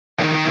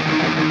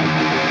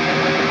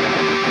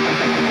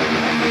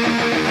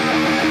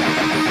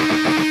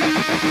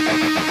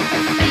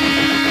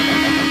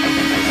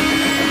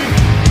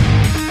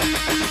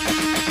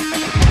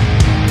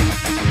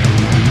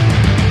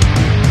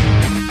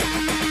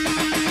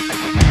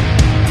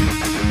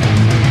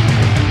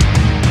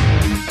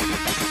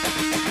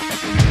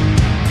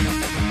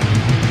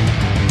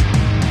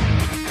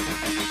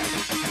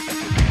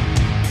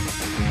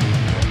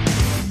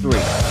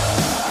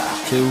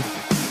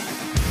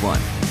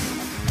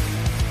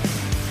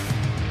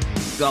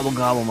Gobble,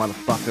 gobble,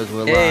 motherfuckers.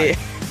 We're Hey,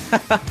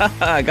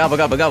 live. gobble,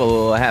 gobble,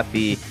 gobble.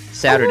 Happy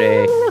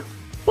Saturday. Do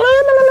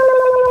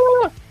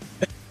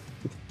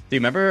you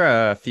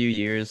remember a few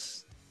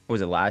years,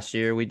 was it last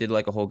year? We did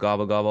like a whole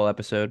gobble, gobble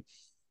episode.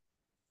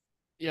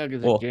 Yeah,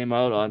 because it Well, came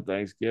out on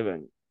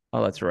Thanksgiving.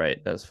 oh, that's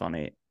right. That was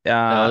funny.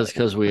 That was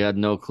because we had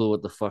no clue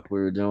what the fuck we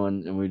were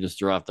doing, and we just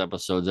dropped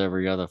episodes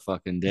every other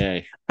fucking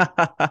day.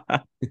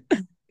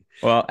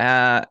 Well,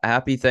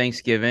 happy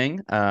Thanksgiving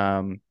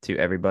to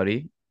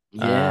everybody.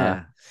 Uh,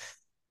 Yeah.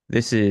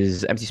 this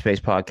is Empty Space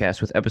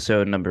Podcast with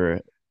episode number,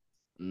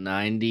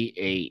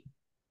 98.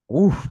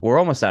 ooh, we're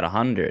almost at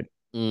 100.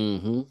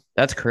 Mm-hmm.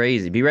 That's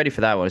crazy. Be ready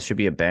for that one. It should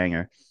be a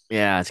banger.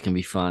 Yeah, it's gonna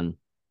be fun.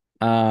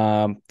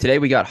 Today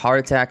we got Heart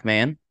Attack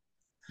Man.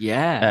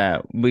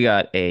 Yeah. We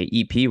got a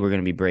EP we're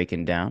going to be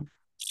breaking down.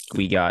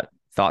 We got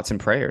Thoughts and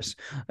Prayers.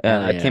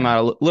 Hell It came yeah.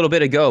 out a little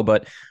bit ago,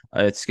 but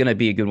it's going to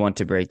be a good one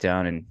to break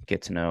down and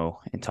get to know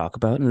and talk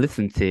about and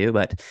listen to.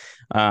 But,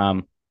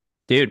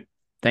 dude,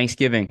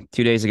 Thanksgiving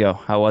 2 days ago.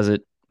 How was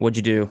it? What'd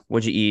you do?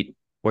 What'd you eat?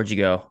 Where'd you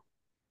go?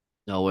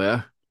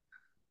 Nowhere.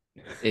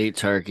 Ate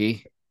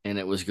turkey, and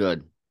it was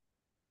good.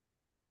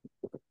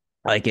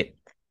 I like it.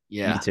 Me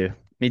Yeah. too.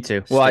 Me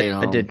too. Well, Stayed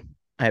I home. did.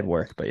 I had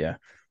work, but yeah,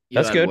 You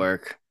that's had good.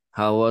 work.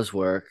 How was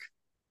work?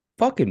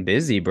 Fucking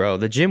busy, bro.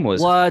 The gym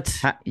was, What?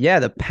 yeah,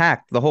 the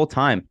packed the whole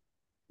time.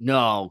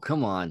 No,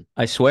 come on.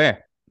 I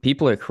swear,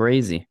 people are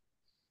crazy.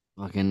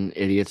 Fucking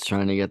idiots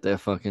trying to get their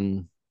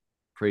fucking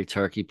free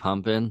turkey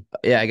pumping.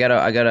 Yeah,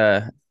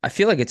 I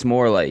feel like it's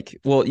more like,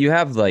 well, you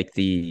have like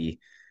the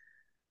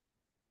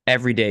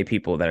everyday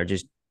people that are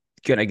just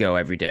gonna go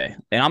every day.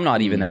 And I'm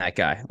not even Mm. that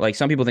guy. Like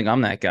some people think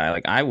I'm that guy.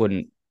 Like I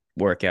wouldn't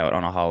work out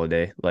on a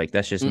holiday. Like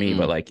that's just me.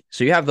 But Mm-mm. like,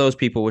 so you have those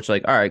people which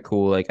like, all right,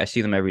 cool. Like I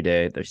see them every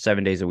day. They're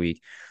 7 days a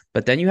week.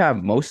 But then you have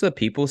most of the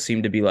people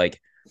seem to be like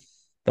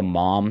the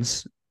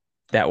moms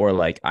that were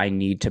like, I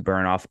need to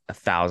burn off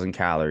 1,000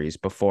 calories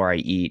before I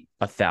eat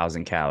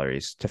 1,000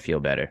 calories to feel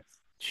better.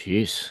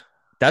 Jeez.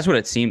 That's what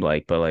it seemed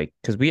like, but like,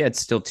 because we had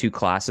still two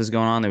classes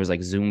going on. There was like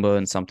Zumba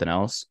and something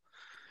else.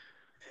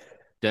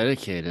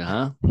 Dedicated,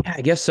 huh? Yeah,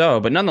 I guess so.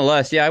 But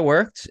nonetheless, yeah, I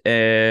worked.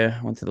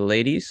 Went to the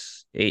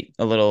ladies, ate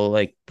a little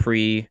like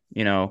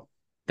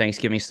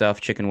Thanksgiving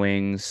stuff, chicken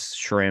wings,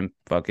 shrimp,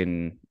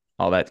 fucking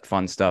all that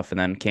fun stuff, and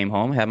then came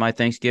home, had my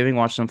Thanksgiving,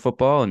 watched some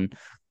football, and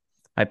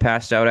I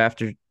passed out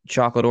after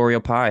chocolate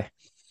Oreo pie.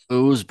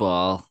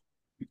 Foosball.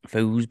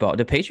 Foosball.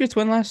 Did Patriots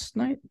win last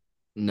night?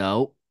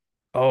 Nope.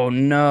 Oh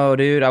no,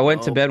 dude. I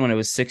went to Nope. bed when it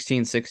was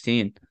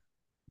 16-16.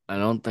 I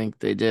don't think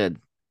they did.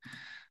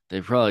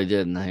 They probably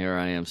did, and here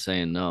I am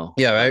saying no.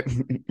 Yeah, right.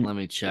 Let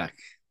me check.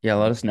 Yeah,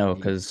 let us know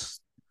because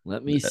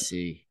Let me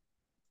see.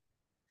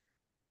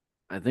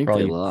 I think for all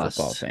they you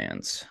football lost.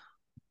 fans.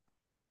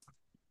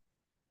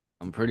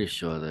 I'm pretty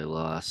sure they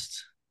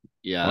lost.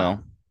 Yeah,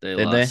 Well, they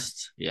did they?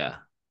 lost. Yeah.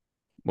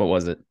 What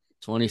was it?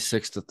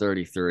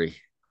 26-33.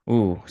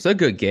 Ooh, it's a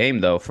good game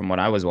though, from what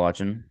I was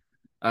watching.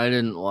 I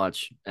didn't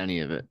watch any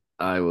of it.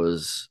 I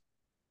was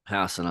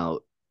passing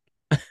out.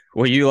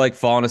 Were you like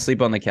falling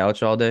asleep on the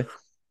couch all day?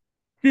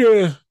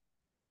 Yeah.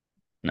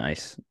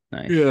 Nice,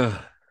 nice.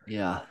 Yeah.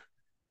 Yeah.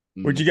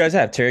 What'd you Mm. guys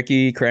have?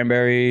 Turkey,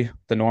 cranberry,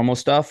 the normal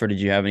stuff, or did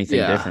you have anything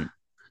Yeah. different?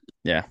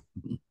 Yeah,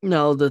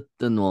 No, the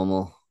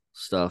normal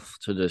stuff,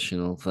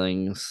 traditional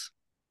things.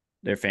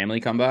 their family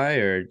come by,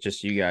 or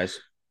just you guys?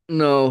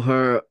 No,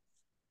 her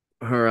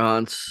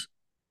aunts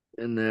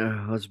and their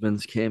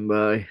husbands came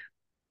by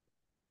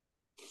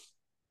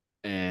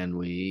and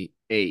we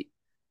ate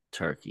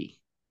turkey.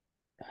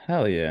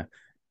 Hell yeah!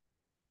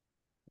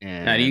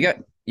 Now, do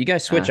And you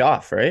guys switch uh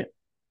off, right?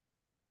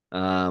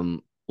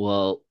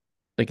 well,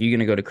 Like, you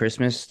gonna go to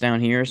Christmas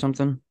down here or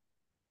something?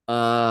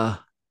 I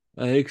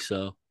think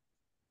so.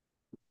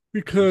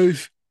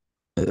 Because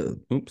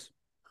Oops.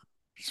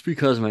 it's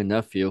because my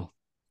nephew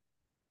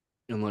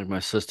and like my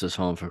sister's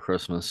home for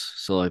Christmas.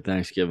 So like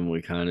Thanksgiving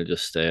we kind of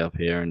just stay up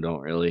here and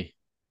don't really,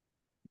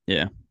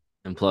 Yeah,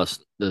 and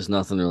plus there's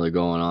nothing really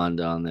going on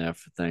down there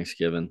for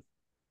Thanksgiving.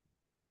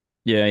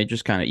 yeah. You're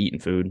just kind of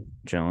eating food,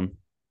 chilling.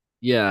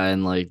 Yeah,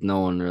 and like no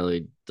one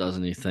really does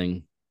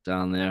anything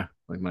down there.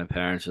 Like my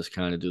parents just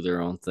kind of do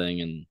their own thing,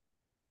 and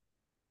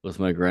with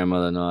my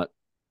grandmother not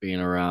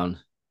being around,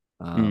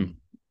 Mm, um,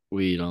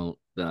 we don't.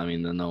 I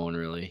mean, then no one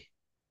really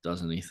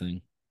does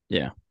anything.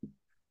 yeah.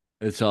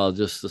 It's all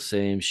just the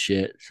same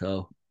shit.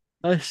 So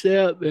I stay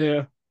up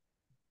there.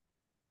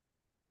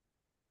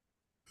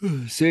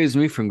 Saves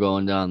me from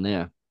going down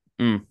there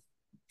Mm, I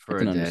for a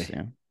can day.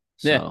 understand.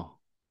 Yeah. So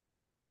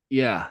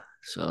yeah.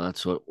 So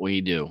that's what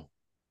we do.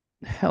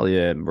 Hell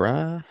yeah,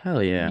 bruh.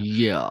 Hell yeah.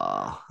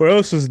 Yeah. What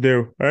else is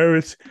new?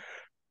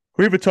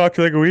 We haven't talked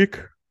in like a week.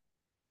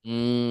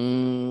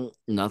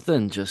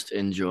 Nothing. Just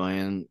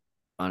enjoying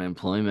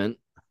unemployment,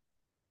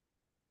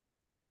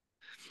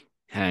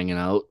 hanging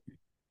out.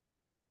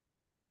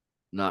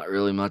 Not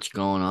really much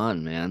going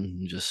on,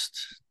 man. Just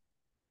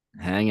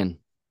hanging.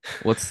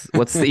 What's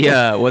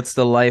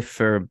the life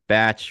for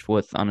Batch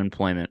with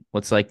unemployment?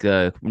 What's like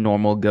the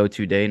normal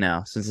go-to day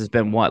now? Since it's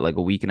been what, like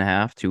a week and a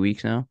half, 2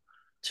 weeks now?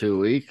 2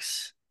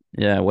 weeks.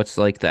 Yeah, what's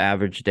like the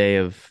average day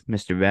of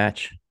Mr.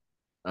 Batch?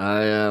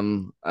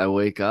 I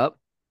wake up,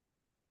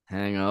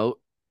 hang out,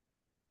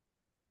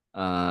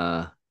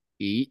 uh,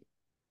 eat,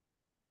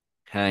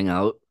 hang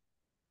out,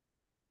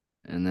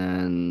 and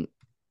then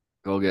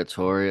go get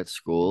Tori at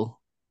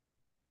school,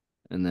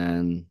 and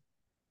then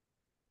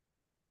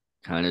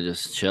kind of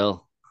just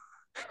chill.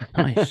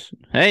 I Nice.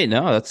 Hey,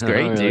 no, that's don't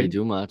great, really dude.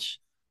 do much.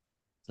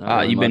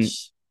 Not really You been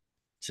much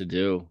to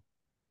do.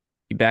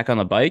 you back on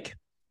the bike?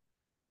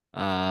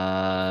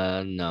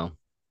 No,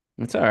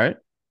 That's all right.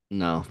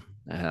 no,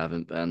 I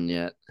haven't been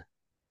yet.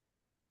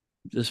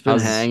 Just been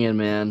How's hanging,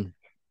 man.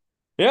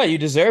 Yeah, you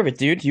deserve it,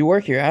 dude. You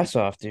work your ass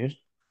off, dude.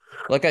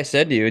 Like I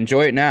said to you,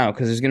 enjoy it now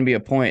because there's gonna be a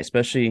point,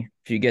 especially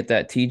if you get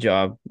that T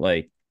job.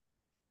 Like,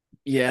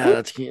 Yeah,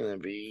 that's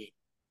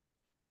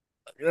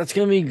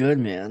gonna be good,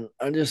 man.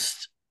 I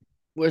just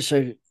wish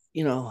you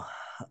know,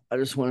 I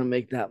just want to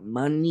make that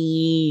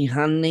money, mm-hmm,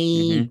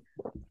 honey.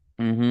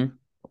 mm-hmm.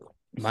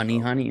 Money,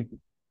 So, honey.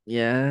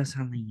 yes,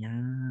 honey,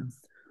 yes.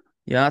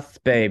 Yes,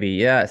 baby.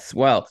 Yes.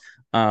 Well,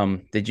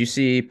 did you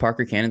see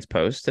Parker Cannon's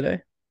post today?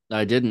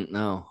 I didn't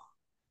know.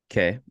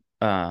 Okay.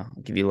 I'll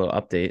give you a little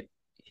update.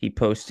 He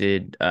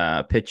posted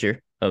a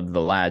picture of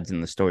the lads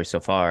in the story so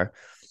far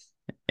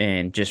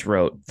and just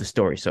wrote the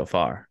story so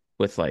far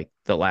with like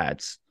the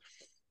lads.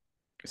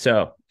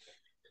 So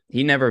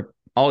he never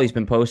all he's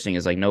been posting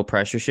is like no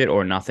pressure shit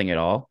or nothing at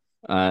all.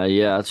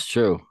 Yeah, that's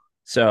true.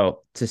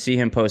 So to see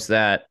him post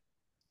that,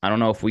 I don't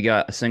know if we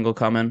got a single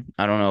coming.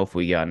 I don't know if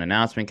we got an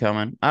announcement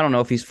coming. I don't know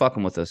if he's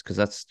fucking with us because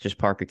that's just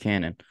Parker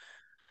Cannon. It's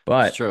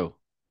But true.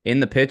 in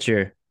the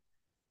picture,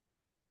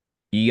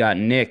 you got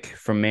Nick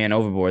from Man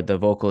Overboard, the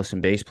vocalist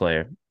and bass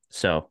player.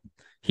 So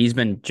he's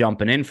been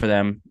jumping in for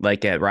them.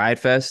 Like at Riot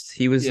Fest,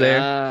 he was there.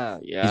 Yeah,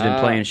 He's been yeah,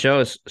 playing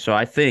shows. So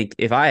I think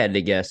if I had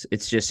to guess,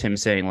 it's just him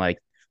saying like,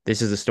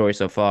 "This is the story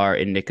so far,"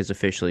 and Nick is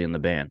officially in the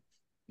band.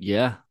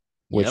 yeah.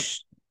 Yep.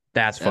 Which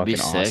that's That'd be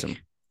fucking awesome,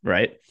 sick.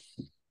 right?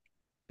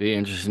 Be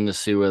interesting to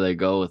see where they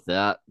go with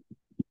that.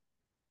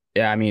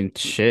 Yeah, I mean,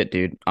 shit,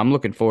 dude. I'm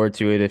looking forward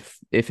to it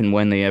if and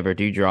when they ever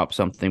do drop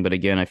something. But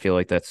again, I feel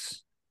like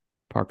that's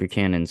Parker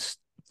Cannon's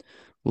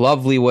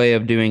lovely way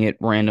of doing it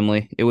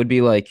randomly. It would be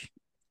like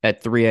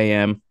at 3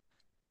 a.m.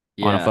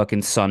 on a Yeah.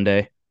 fucking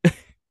Sunday.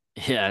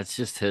 Yeah,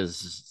 just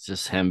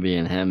him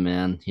being him,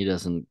 man. He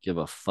doesn't give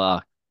a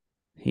fuck.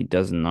 He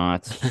does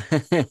not.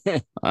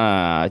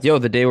 Yo,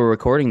 the day we're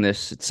recording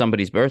this, it's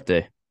somebody's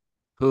birthday.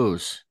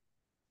 Whose?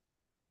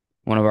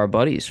 One of our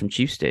buddies from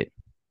Chief State.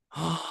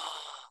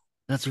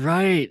 That's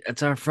right.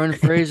 It's our friend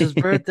Fraser's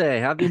birthday.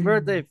 Happy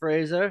birthday,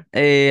 Fraser.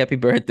 Hey, happy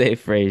birthday,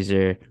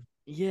 Fraser.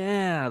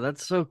 Yeah,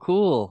 that's so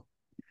cool.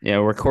 Yeah,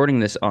 we're recording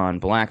this on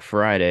Black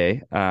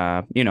Friday.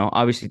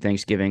 Obviously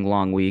Thanksgiving,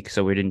 long week,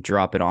 so we didn't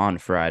drop it on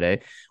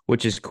Friday,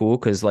 which is cool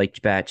because,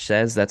 like Batch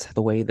says, that's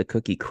the way the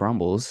cookie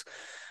crumbles.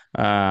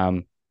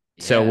 Um,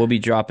 so Yeah. we'll be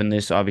dropping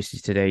this obviously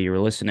today. You were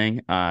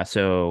listening.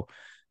 So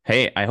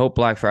hey, I hope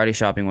Black Friday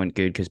shopping went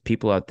good because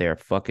people out there are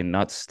fucking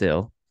nuts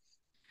still.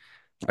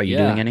 Are you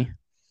doing Yeah. any?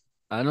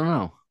 I don't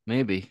know.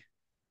 Maybe.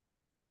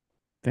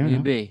 Fair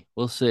enough. Maybe.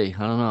 We'll see.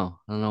 I don't know.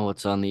 I don't know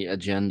what's on the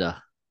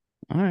agenda.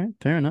 All right,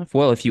 fair enough.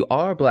 Well, if you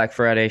are Black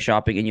Friday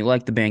shopping and you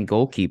like the band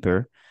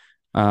Goalkeeper,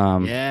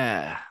 um,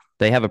 Yeah.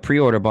 they have a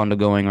pre-order bundle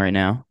going right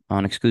now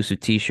on exclusive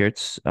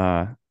t-shirts.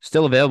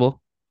 Still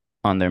available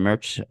on their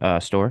merch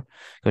store.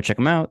 Go check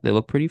them out. They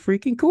look pretty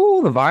freaking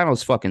cool. The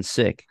vinyl's fucking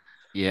sick,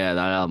 Yeah,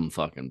 that album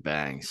fucking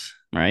bangs.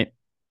 right?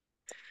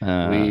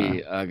 Uh,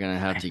 We are gonna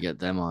have to get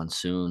them on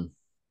soon.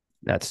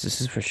 this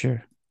is for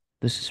sure.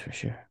 This is for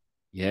sure.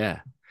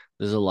 Yeah.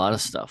 There's a lot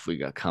of stuff we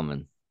got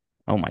coming.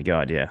 Oh my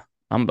God, yeah.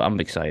 I'm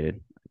excited.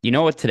 You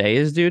know what today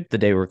is, dude? The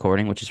day we're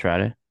recording, which is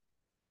Friday.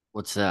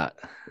 What's that?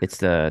 It's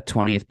the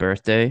 20th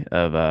birthday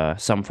of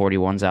Sum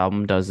 41's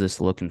album, Does This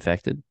Look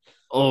Infected?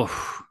 Oh,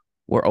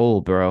 We're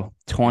old, bro.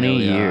 yeah, 20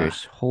 we are.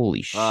 years.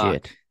 Holy Fuck.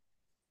 shit.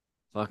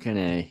 Fucking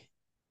A.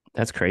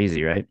 That's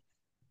crazy, right?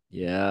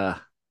 Yeah.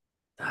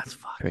 That's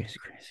fucking Crazy,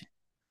 crazy.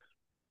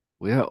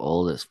 We are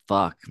old as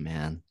fuck,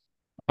 man.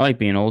 I like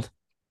being old.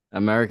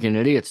 American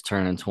Idiot's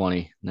turning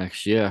 20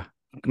 next year.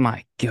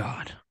 My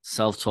God.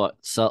 Self-twite.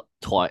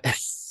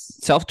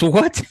 Self to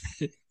what?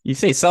 You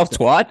say self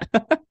twat?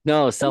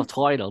 No,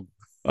 self-twitled.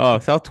 Oh,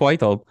 self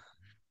twitled.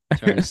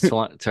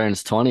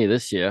 Turns 20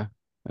 this year.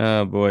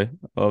 Oh boy,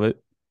 love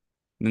it.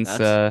 It's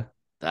That's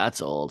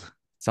that's old.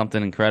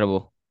 something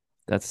incredible.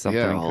 That's We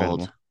something are incredible.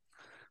 old.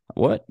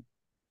 What?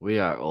 We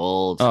are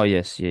old. Oh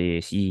yes,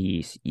 yes,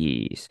 yes,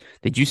 yes.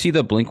 Did you see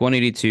the Blink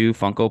 182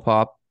 Funko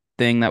Pop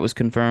thing that was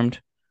confirmed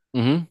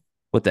Mm-hmm.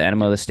 with the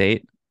Enema of the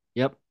State?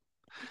 Yep.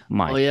 Oh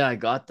My, yeah, I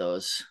got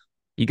those.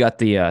 you got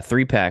the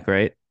 3-pack,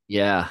 right?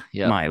 Yeah.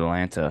 Yep. My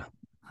Atlanta.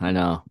 I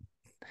know.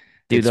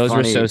 Dude, It's those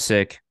were so funny.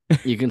 sick.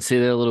 You can see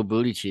their little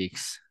booty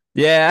cheeks.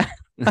 Yeah.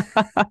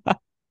 uh,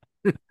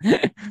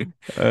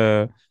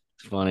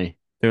 It's funny.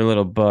 their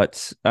little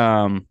butts.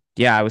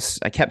 Yeah,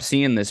 I kept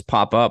seeing this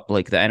pop up,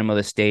 like the Enema of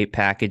the State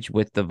package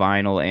with the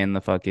vinyl and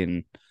the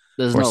fucking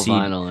There's or no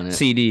vinyl in it.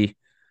 CD.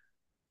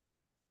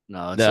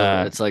 No,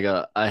 The it's like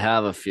a I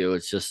have a few.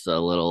 It's just a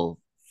little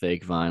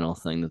fake vinyl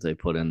thing that they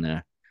put in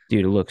there.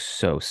 dude, it looks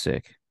so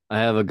sick. I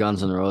have a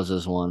Guns N'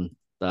 Roses one.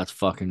 That's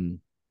fucking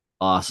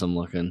awesome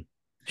looking.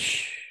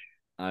 Shh.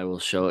 I will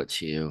show it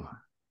to you.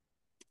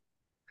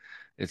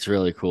 It's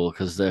really cool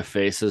because their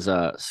faces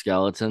are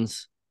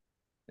skeletons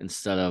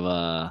instead of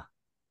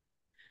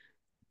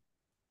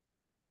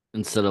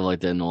like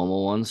their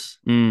normal ones.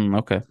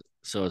 Okay.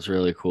 So it's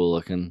really cool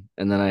looking.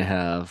 And then I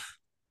have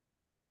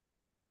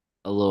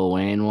a Lil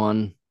Wayne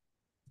one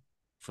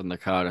from the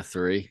Carter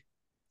 3.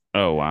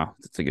 Oh wow,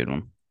 that's a good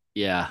one.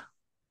 Yeah.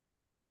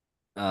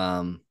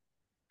 Um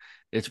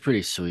it's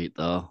pretty sweet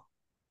though.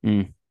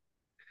 Mm.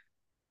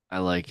 I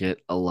like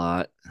it a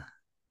lot.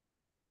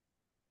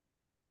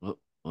 Oh,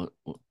 oh,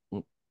 oh,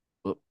 oh,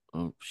 oh,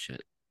 oh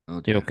shit. Oh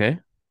You dear. okay?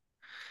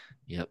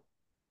 Yep.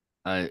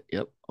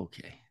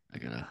 Okay. I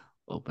gotta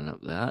open up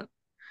that.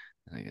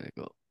 And I gotta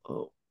go.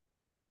 Oh,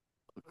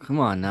 come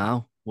on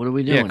now. What are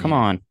we Yeah, doing come here?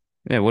 on.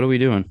 Yeah, what are we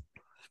doing?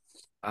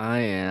 I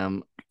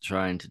am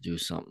trying to do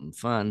something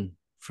fun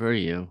for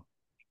you,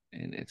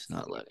 and it's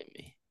not letting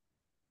me.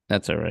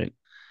 That's all right.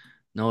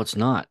 No, it's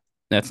not.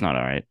 That's not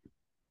all right.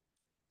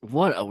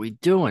 What are we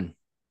doing?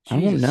 I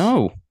don't Jesus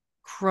know. You tell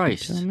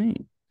Christ.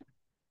 me.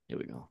 Here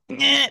we go.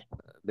 Yeah.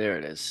 There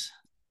it is.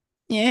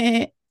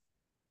 Yeah.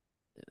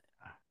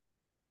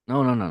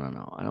 No, no, no, no,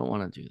 no. I don't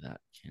want to do that.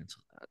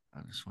 Cancel that.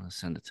 I just want to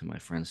send it to my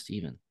friend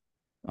Steven.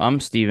 I'm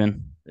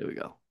Steven. There we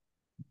go.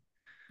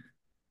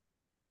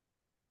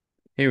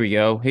 Here we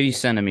go. He's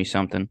sending me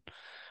something.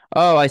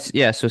 Oh,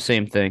 yeah, so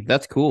same thing.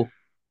 That's cool.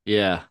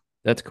 Yeah,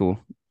 That's cool.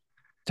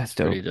 That's it's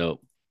pretty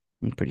dope.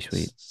 dope. Pretty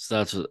sweet. So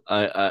that's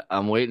what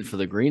I'm waiting for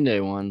the Green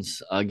Day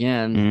ones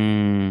again.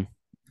 Mm.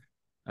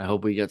 I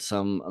hope we get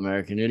some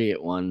American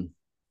Idiot one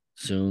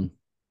soon.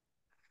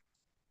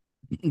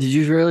 Did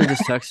you really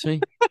just text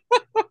me?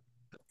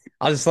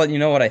 I'll just let you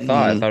know what I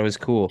thought. I thought it was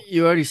cool.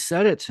 You already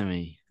said it to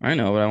me. I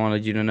know, but I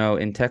wanted you to know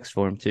in text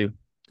form too.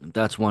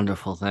 That's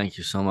wonderful. Thank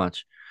you so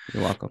much.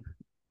 You're welcome.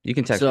 You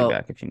can text me So,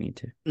 back if you need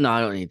to. no,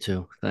 I don't need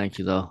to. Thank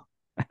you though.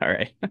 All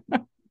right.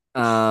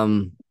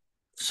 Um,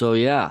 so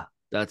yeah,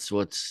 that's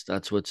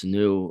what's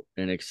new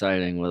and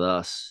exciting with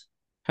us.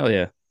 Hell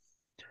yeah.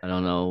 I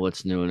don't know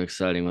what's new and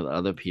exciting with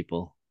other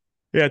people.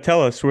 Yeah,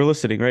 tell us. We're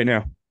listening right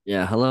now.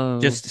 Yeah, hello.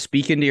 Just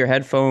speak into your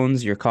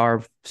headphones, your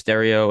car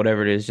stereo,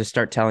 whatever it is. Just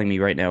start telling me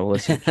right now. We'll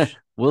listen.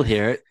 We'll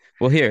hear it.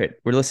 We'll hear it.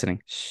 We're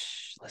listening.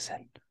 Shh,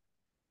 listen.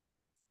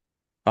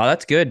 Oh,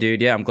 that's good,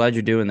 dude. Yeah, I'm glad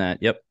you're doing that.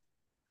 Yep.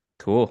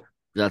 Cool.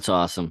 That's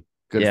awesome.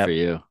 Good for Yep.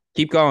 you.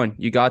 Keep going.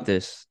 You got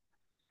this.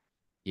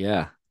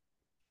 Yeah.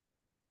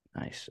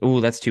 Nice.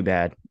 Ooh, that's too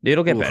bad.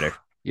 It'll get Oof. better.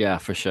 Yeah,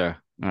 for sure.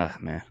 Ah,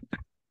 man.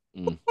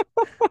 Mm.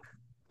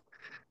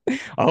 I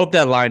hope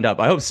that lined up.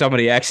 I hope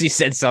somebody actually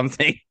said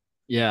something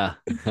Yeah,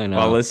 I know.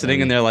 while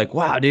listening, and they're like,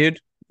 "Wow, dude."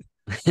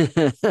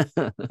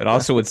 It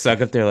also would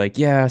suck if they're like,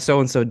 "Yeah, so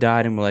and so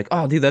died," and we're like,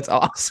 "Oh, dude, that's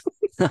awesome.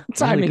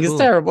 Timing is cool.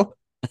 terrible."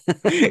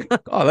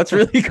 Oh, that's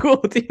really cool,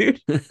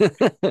 dude.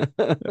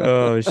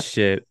 Oh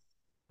shit.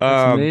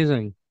 That's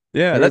amazing.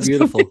 Yeah, You're that's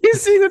beautiful.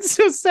 amazing. That's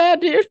so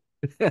sad, dude.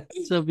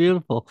 So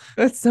beautiful.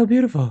 That's so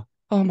beautiful.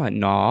 Oh my,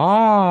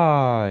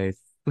 nice.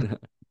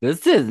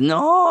 This is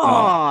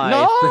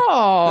nice.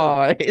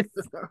 Nice.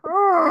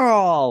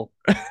 Oh,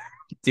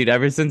 Dude,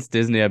 ever since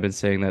Disney, I've been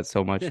saying that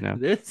so much now.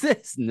 this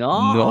is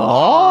nice.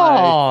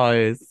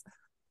 Nice.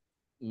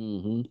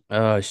 Mm-hmm.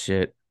 Oh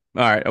shit.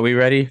 All right, are we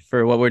ready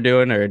for what we're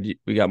doing, or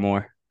we got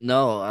more?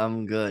 No,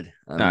 I'm good.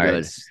 I'm All right.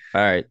 good.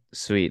 All right,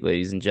 sweet,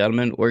 ladies and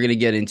gentlemen. We're gonna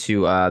get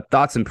into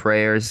thoughts and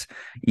prayers,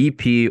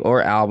 EP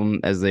or album,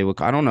 as they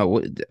look. I don't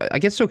know. I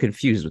get so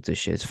confused with this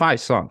shit. It's 5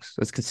 songs.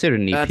 That's considered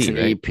an EP, That's an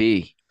right?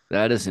 EP.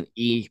 That is an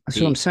EP. That's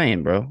what I'm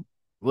saying, bro.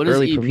 What does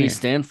Early EP premiere.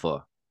 stand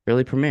for?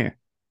 Early premiere.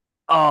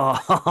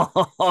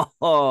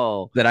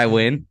 Oh, That I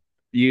win.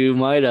 you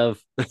might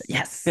have.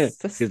 Yes.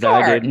 Because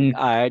I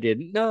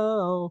didn't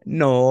know.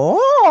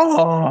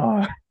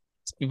 No.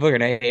 People are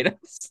gonna hate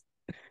us.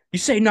 You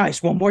say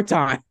nice one more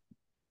time.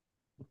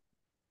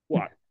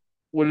 What?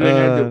 What did I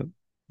gotta do?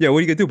 Yeah, what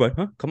are you gonna do, bud?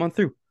 Huh? Come on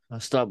through.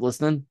 Stop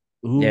listening.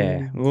 Ooh.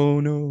 Yeah. Oh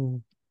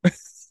no.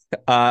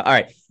 All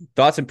right.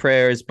 Thoughts and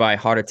prayers by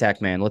Heart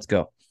Attack Man. Let's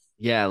go.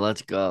 Yeah,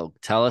 let's go.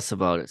 Tell us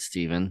about it,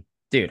 Steven.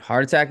 Dude,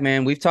 Heart Attack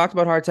Man. We've talked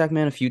about Heart Attack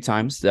Man a few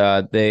times.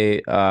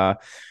 They are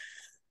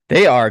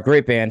a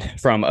great band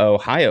from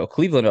Ohio,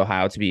 Cleveland,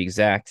 Ohio, to be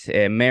exact.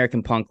 An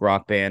American punk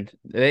rock band.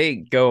 They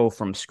go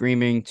from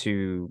screaming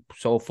to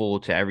soulful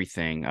to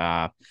everything.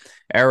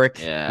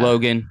 Eric,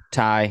 Logan,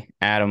 Ty,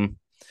 Adam.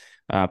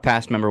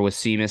 Past member was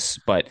Seamus,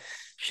 but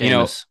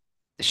Seamus.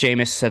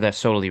 Seamus said that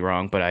totally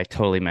wrong, but I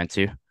totally meant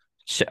to.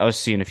 I was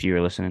seeing if you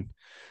were listening.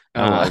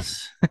 I Uh,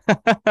 was.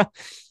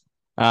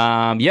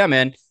 yeah,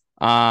 man.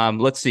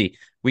 Let's see.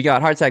 We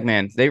got Heart Attack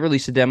Man. They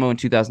released a demo in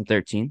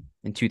 2013.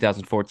 In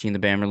 2014, the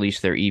band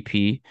released their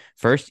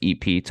first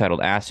EP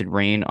titled Acid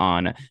Rain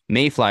on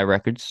Mayfly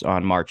Records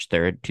on March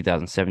 3rd,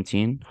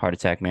 2017. Heart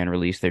Attack Man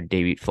released their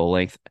debut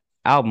full-length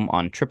album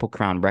on Triple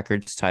Crown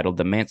Records titled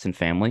The Manson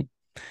Family.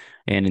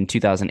 And in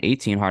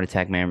 2018, Heart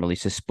Attack Man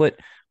released a split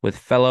with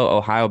fellow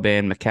Ohio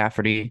band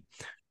McCafferty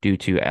due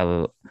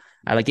to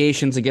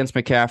allegations against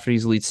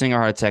McCafferty's lead singer.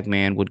 Heart Attack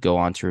Man would go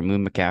on to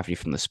remove McCafferty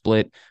from the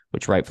split,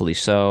 which rightfully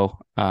so.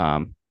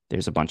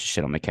 There's a bunch of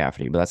shit on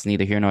McCafferty, but that's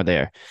neither here nor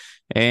there.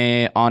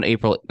 And on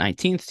April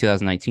 19th,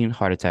 2019,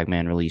 Heart Attack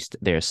Man released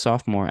their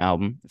sophomore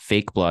album,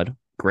 Fake Blood.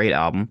 Great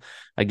album.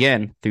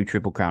 Again, through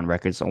Triple Crown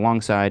Records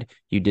alongside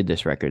You Did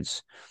This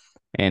Records.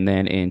 And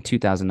then in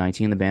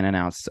 2019, the band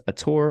announced a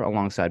tour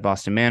alongside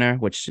Boston Manor,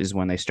 which is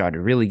when they started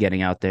really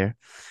getting out there.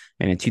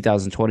 And in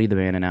 2020, the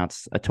band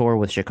announced a tour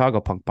with Chicago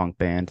punk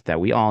band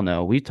that we all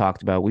know, we've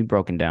talked about, we've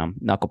broken down,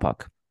 Knuckle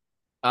Puck.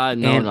 I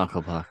know And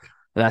Knuckle Puck.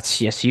 that's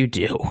yes, you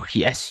do.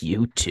 Yes,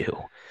 you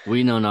do.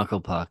 We know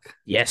Knuckle Puck.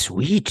 Yes,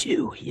 we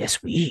do.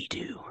 Yes, we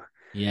do.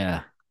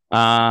 Yeah.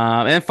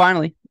 And then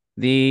finally,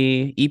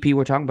 the EP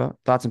we're talking about,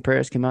 Thoughts and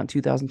Prayers, came out in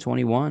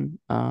 2021.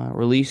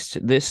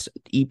 Released this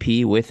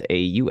EP with a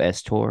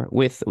US tour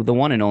with the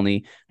one and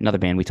only another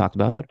band we talked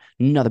about,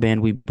 another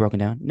band we've broken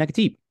down,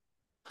 Negative.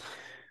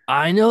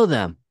 I know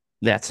them.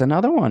 That's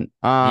another one.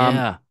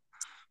 Yeah.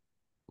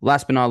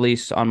 Last but not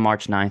least, on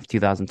March 9th,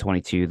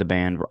 2022, the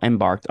band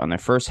embarked on their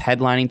first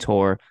headlining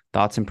tour,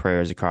 Thoughts and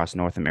Prayers, across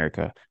North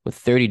America, with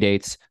 30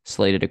 dates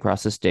slated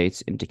across the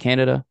states into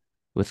Canada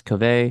with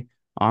Covey,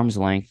 Arm's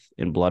Length,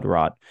 and Blood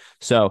Rot.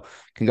 So,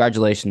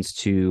 congratulations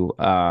to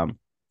Heart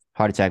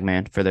Attack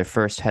Man for their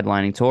first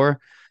headlining tour.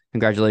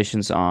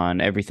 Congratulations on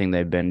everything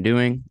they've been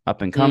doing,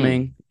 up and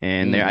coming,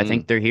 and I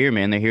think they're here,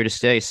 man. They're here to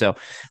stay. So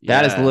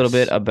that is a little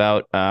bit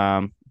about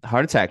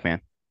Heart Attack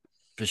Man.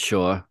 For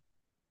sure.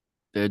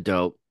 They're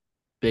dope.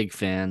 Big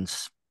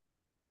fans.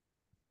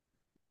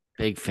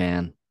 Big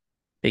fan.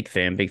 Big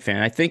fan, big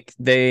fan. I think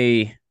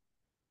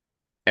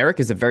Eric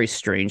is a very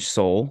strange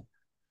soul.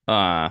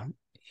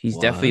 He's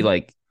definitely What?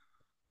 like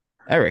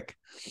Eric.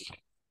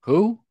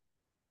 Who?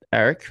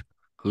 Eric.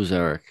 Who's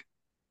Eric?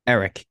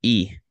 Eric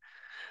E.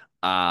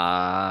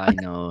 I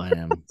know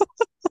him.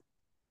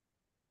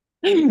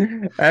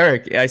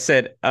 Eric. I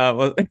said,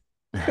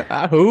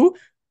 who?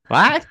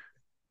 What?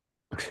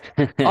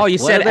 Oh, you What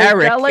said are they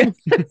Eric. selling?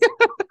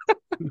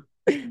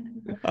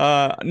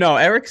 No,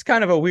 Eric's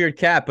kind of a weird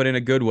cat, but in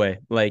a good way.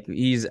 Like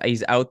he's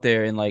out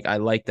there, and like I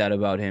like that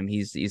about him.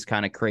 He's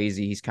kind of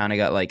crazy. He's kind of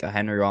got like a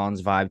Henry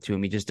Rollins vibe to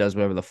him. He just does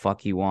whatever the fuck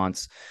he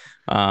wants.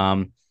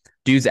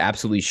 Dude's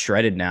absolutely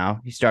shredded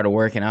now. He started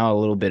working out a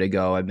little bit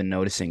ago. I've been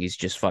noticing he's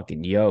just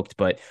fucking yoked.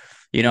 But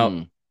you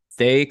know,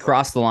 they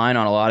cross the line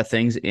on a lot of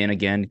things in,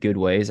 again, good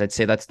ways. I'd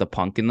say that's the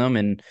punk in them,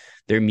 and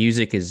their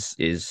music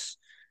is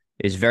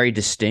very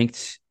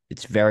distinct.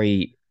 It's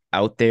very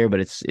out there, but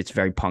it's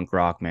very punk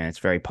rock, man. It's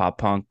very pop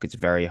punk. It's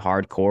very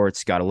hardcore.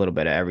 It's got a little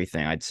bit of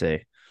everything, I'd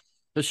say.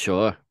 For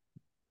sure.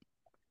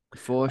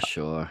 For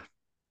sure.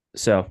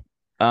 So,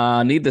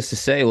 needless to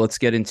say, let's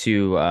get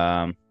into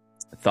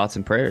Thoughts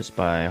and Prayers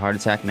by Heart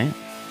Attack Man.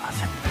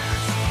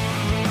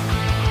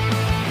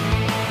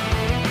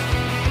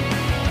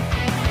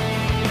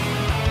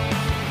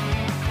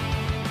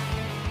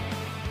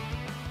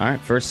 All right,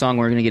 first song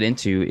we're going to get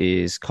into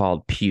is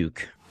called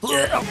Puke.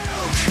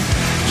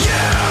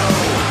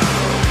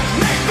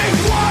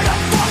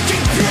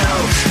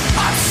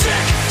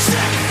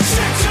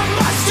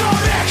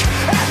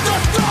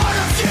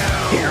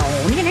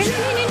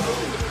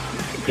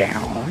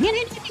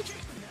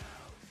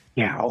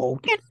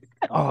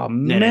 Oh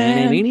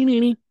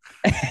man.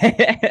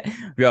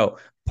 Yo,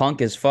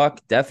 punk as fuck,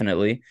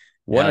 definitely.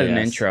 What an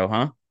intro,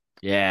 huh?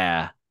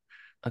 Yeah.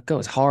 It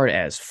goes hard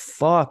as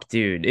fuck,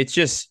 dude. It's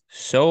just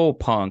so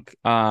punk.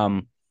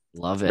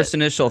 Love it. First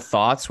initial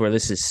thoughts were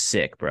this is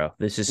sick, bro.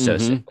 This is so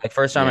sick. Like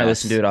first time I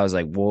listened to it, I was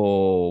like,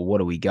 whoa, what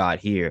do we got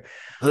here?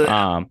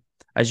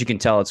 As you can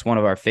tell, it's one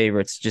of our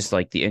favorites, just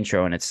like the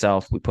intro in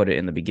itself. We put it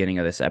in the beginning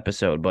of this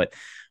episode, but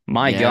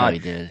my God, we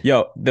did.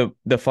 Yo,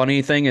 the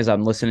funny thing is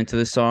I'm listening to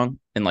this song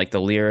and like the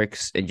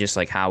lyrics and just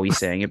like how he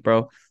sang it,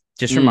 bro.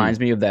 Just reminds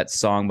me of that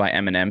song by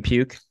Eminem,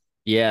 Puke.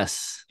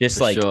 Yes. Just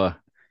like sure.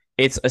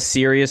 It's a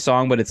serious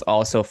song, but it's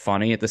also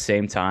funny at the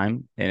same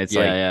time. And it's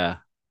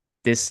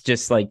this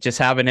just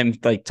having him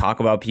like talk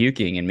about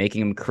puking and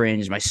making him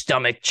cringe. My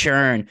stomach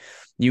churn.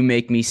 You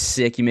make me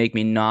sick. You make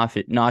me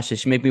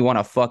nauseous. You make me want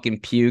to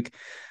fucking puke.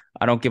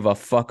 I don't give a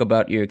fuck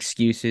about your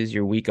excuses,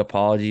 your weak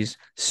apologies.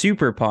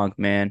 Super punk,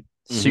 man.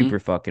 Super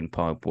fucking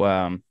punk.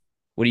 What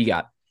do you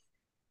got?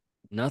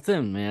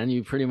 Nothing, man.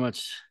 You pretty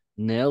much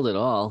nailed it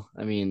all.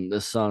 I mean,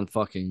 this song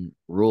fucking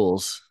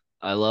rules.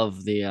 I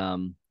love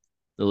the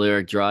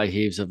lyric dry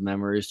heaves of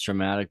memories,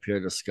 traumatic, pure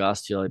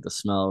disgust. You like the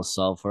smell of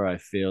sulfur. I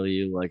feel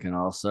you like an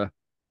ulcer.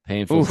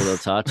 Painful to the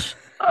Oof. touch.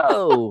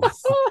 Oh,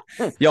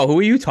 Yo, who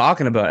are you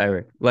talking about,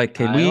 Eric? Like,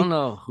 I don't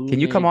know who can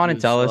you come made on and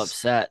you tell so us?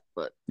 upset,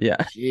 but Yeah.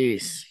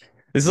 jeez,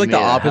 This is you like the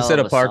made a hell opposite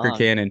of of a Parker song.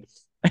 Cannon.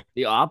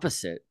 The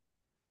opposite.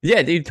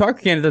 Yeah, dude,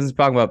 Parker Cannon doesn't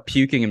talk about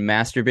puking and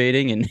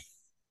masturbating, and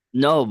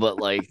No, but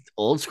like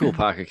old school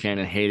Parker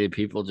Cannon hated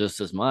people just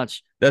as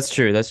much. that's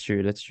true. That's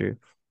true. That's true.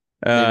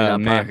 Maybe Oh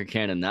not man, Parker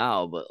Cannon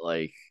now, but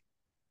like,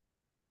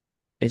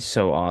 it's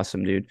so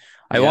awesome, dude.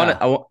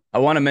 yeah. I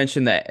want to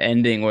mention that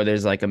ending where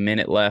there's like a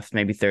minute left,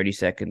 maybe 30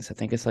 seconds. I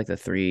think it's like the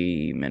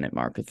 3 minute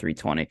mark or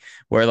 3:20,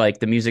 where like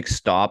the music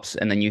stops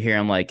and then you hear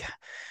him like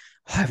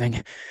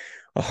having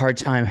a hard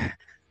time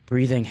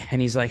breathing,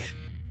 and he's like,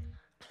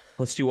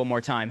 "Let's do one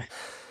more time."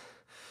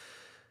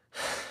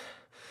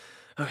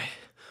 Okay,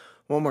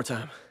 one more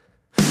time.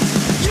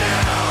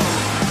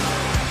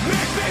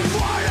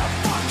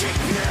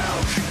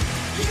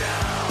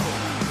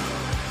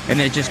 And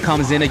then it just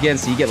comes in again,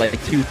 so you get like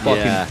two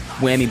fucking Yeah.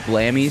 whammy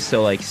blammies.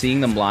 So like seeing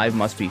them live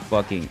must be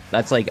fucking.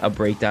 That's like a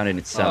breakdown in Oh,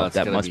 itself. it's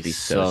That gonna must be be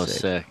so so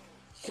sick. sick.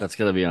 That's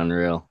gonna be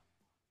unreal.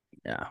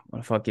 Yeah, what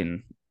a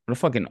fucking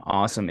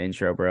awesome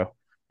intro, bro.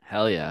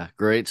 Hell yeah.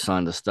 Great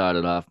song to start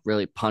it off.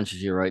 Really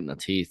punches you right in the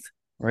teeth.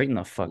 Right in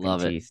the fucking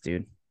Love it. teeth,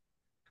 dude.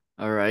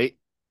 All right.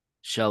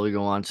 Shall we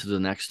go on to the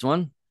next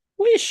one?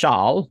 We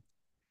shall.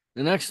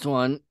 The next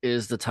one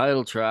is the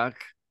title track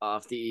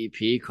off the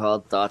EP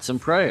called Thoughts and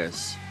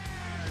Prayers.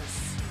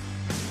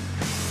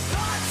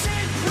 Thoughts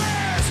and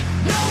prayers,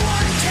 no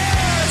one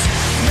cares.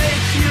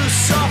 Make you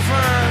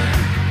suffer,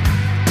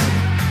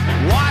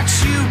 watch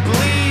you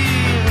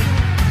bleed.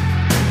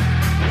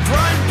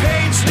 Front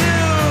page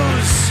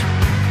news,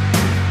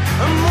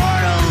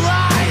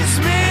 immortalize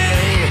me.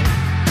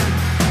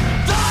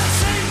 Thoughts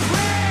and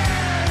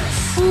prayers.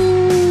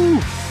 Ooh,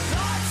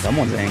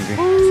 Someone's angry.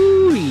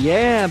 ooh,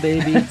 yeah,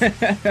 baby.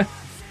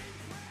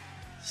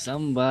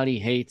 Somebody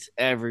hates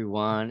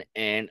everyone,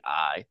 and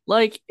I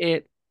like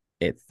it.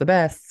 It's the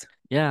best.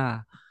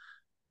 Yeah.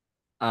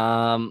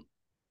 Um,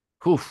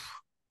 whew,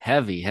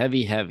 heavy,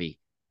 heavy, heavy.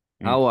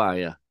 How are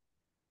you?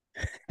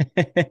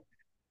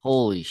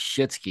 Holy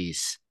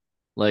shitskis.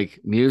 Like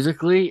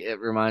musically, it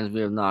reminds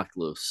me of Knocked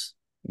Loose.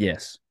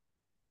 Yes.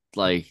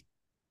 Like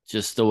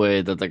just the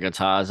way that the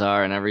guitars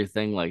are and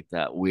everything, like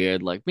that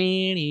weird, like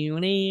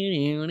and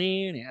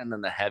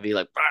then the heavy,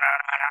 like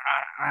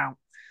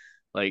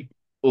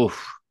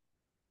oof,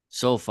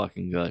 so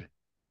fucking good.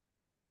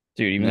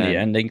 Dude, even the Man,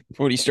 ending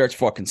when he starts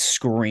fucking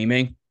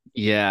screaming.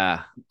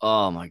 yeah.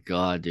 Oh my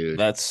god, dude.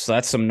 That's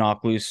some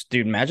knock loose.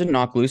 Dude, imagine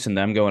knock loose and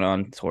them going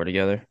on tour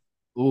together.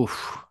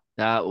 Oof,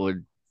 that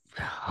would,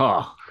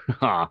 huh,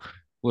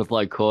 with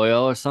like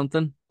Koyo or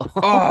something.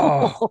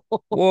 Oh,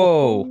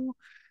 whoa.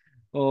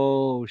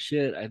 Oh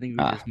shit! I think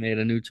we Ah, just made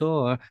a new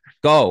tour.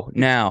 go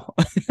now.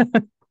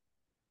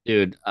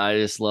 Dude, I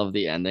just love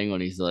the ending when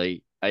he's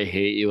like, I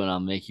hate you and I'll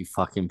make you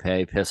fucking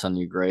pay. Piss on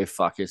your grave.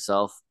 Fuck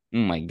yourself. Oh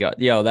my God.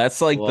 Yo,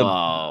 that's like the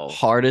Whoa.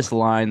 hardest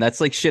line.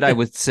 That's like shit I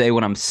would say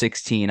when I'm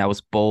 16. I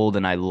was bold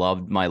and I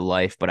loved my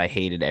life, but I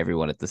hated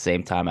everyone at the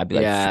same time. I'd be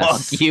like, fuck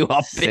Yes. you.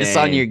 I'll piss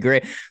on your Same.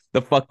 grave.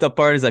 The fucked up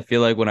part is I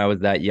feel like when I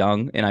was that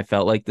young and I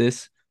felt like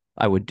this,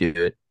 I would do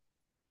it.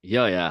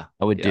 Yeah, yeah.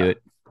 I would do Yeah.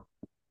 it.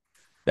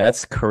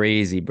 That's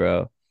crazy,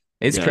 bro.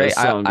 It's Yeah, crazy.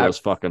 this song goes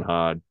fucking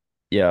hard.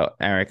 Yo,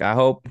 Eric, I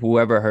hope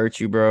whoever hurt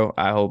you, bro,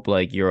 I hope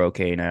like you're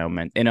okay now,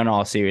 man. And in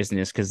all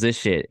seriousness, because this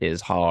shit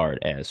is hard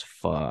as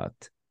fuck.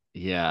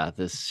 Yeah,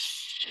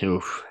 this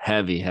oof,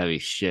 heavy, heavy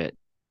shit.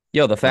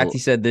 Yo, the fact Oh, he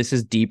said this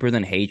is deeper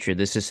than hatred,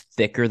 this is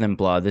thicker than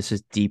blood, this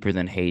is deeper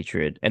than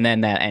hatred. And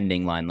then that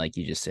ending line, like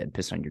you just said,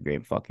 piss on your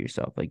grave, fuck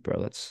yourself. Like,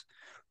 bro, that's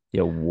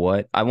yo,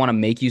 what? I want to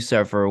make you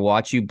suffer,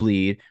 watch you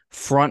bleed,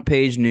 front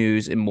page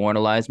news,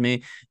 immortalize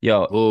me.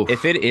 Yo, oof.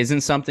 if it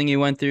isn't something you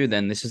went through,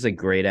 then this is a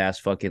great ass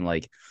fucking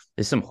like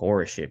this is some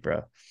horror shit,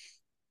 bro.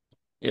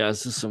 Yeah,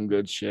 this is some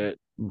good shit.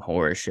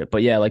 Horror shit.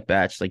 But yeah, like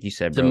Batch, like you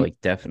said, bro, To, like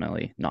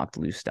definitely knocked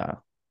loose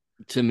style.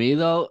 to me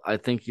though, I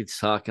think he's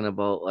talking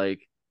about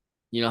like,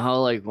 you know how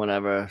like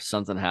whenever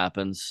something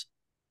happens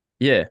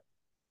Yeah.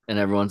 and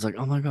everyone's like,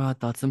 "Oh my god,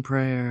 thoughts and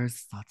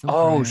prayers, thoughts and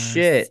Oh prayers,"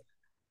 shit.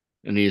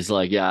 and he's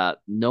like, "Yeah,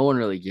 no one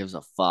really gives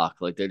a fuck.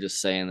 Like they're just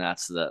saying that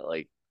so that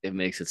like it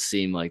makes it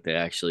seem like they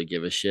actually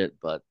give a shit."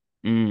 But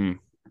Mm,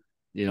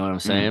 you know what I'm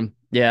mm. saying?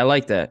 Yeah, I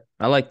like that.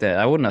 I like that.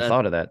 I wouldn't have That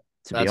thought of that,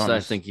 to be that's what I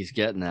honest. think he's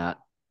getting at.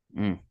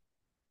 Mm,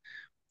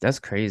 that's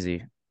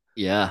crazy.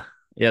 Yeah,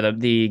 Yeah,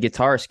 the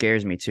guitar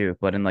scares me too,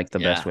 but in like the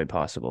best yeah, way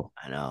possible.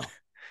 I know.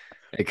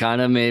 It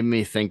kind of made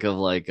me think of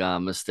like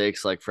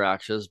mistakes like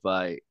fractures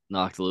by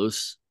Knocked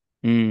Loose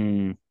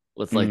Mm,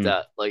 with like mm,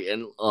 that like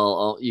and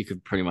you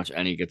could pretty much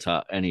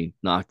any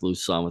Knocked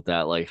Loose song with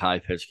that like high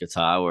pitched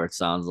guitar where it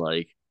sounds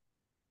like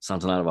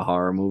something out of a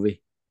horror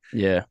movie.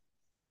 yeah,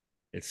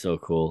 It's so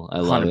cool. I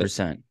love it.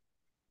 100%.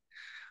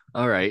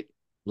 All right,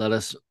 let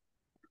us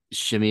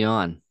shimmy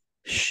on.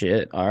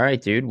 Shit. All right,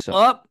 dude. So,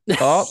 Up.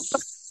 oh,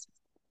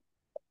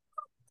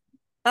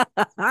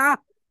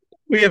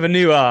 we have a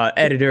new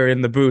editor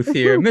in the booth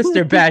here,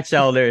 Mr.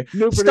 Batchelder,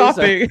 New producer.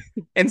 stopping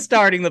and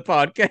starting the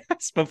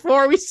podcast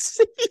before he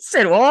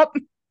said, "What?"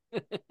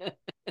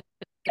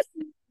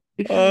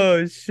 Oh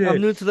I'm shit.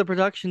 new to the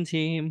production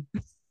team.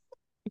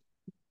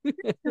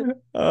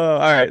 All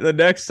right. The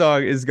next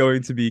song is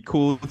going to be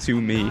Cool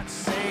to Me. Not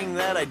saying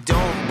that I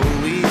don't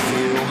believe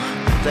you,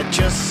 that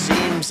just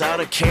seems out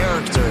of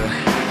character.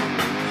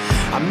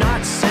 I'm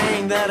not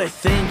saying that I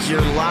think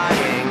you're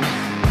lying,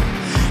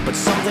 but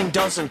something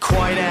doesn't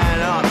quite add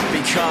up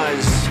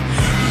because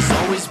he's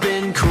always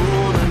been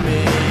cool to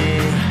me,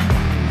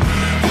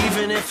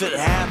 even if it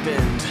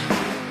happened.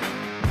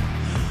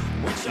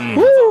 Which I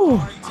Woo!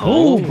 have a hard time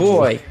Oh to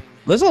boy.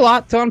 There's a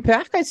lot to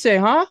unpack, I'd say,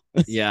 huh?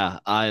 Yeah,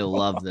 I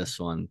love this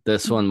one.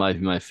 This one might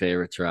be my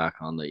favorite track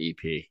on the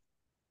EP.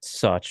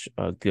 Such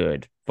a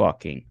good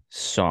fucking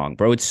song,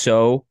 bro. It's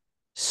so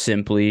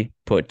simply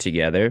put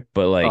together,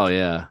 but Oh like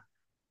yeah.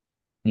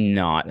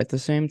 not at the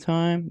same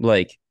time.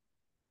 Like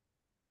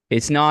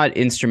it's not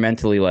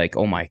instrumentally like,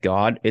 oh my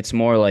God. It's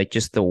more like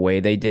just the way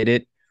they did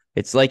it.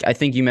 It's like I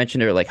think you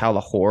mentioned it, like how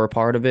the horror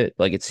part of it,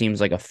 like it seems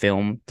like a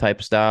film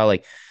type style.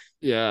 Like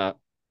Yeah.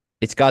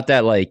 it's got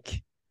that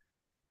like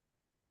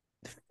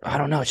I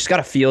don't know, it's just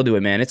got a feel to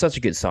it, man. It's such a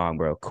good song,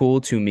 bro.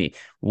 Cool to Me.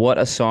 What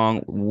a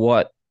song.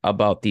 What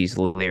about these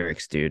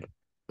lyrics, dude?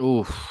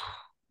 Oof.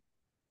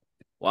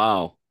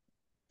 Wow.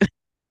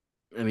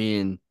 I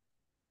mean,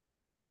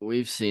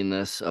 we've seen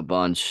this a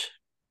bunch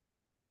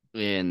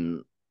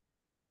in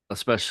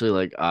especially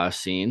like our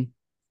scene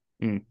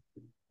Mm.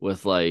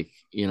 with like,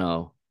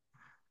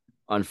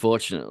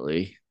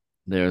 unfortunately,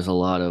 there's a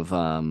lot of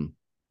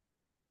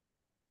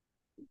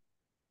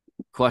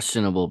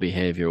questionable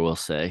behavior, we'll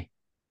say,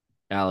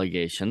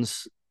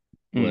 allegations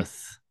Mm.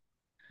 with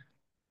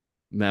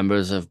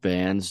members of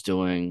bands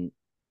doing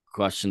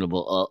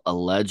questionable,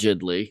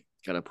 allegedly,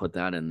 got to put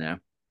that in there,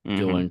 Hmm.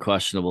 doing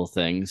questionable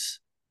things.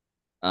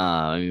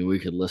 I mean, we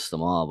could list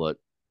them all, but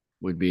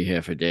we'd be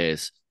here for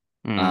days.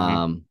 Hmm.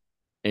 Um,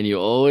 and you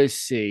always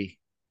see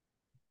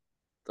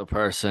the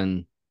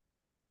person,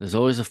 there's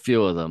always a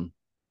few of them,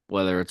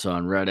 whether it's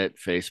on Reddit,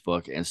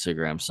 Facebook,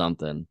 Instagram,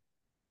 something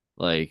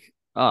like,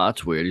 oh,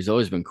 that's weird. He's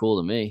always been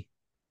cool to me.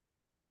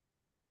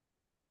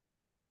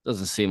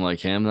 Doesn't seem like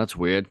him. That's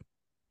weird.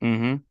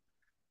 Hmm.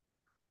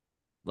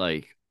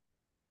 Like,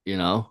 you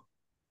know,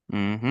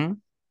 Hmm.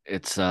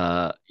 it's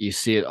you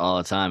see it all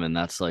the time, and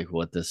that's like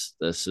what this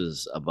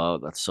is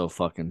about. That's so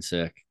fucking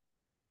sick.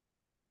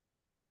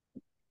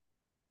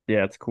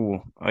 Yeah, it's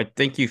cool. I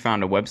think you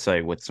found a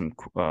website with some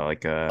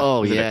like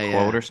Oh was it a yeah,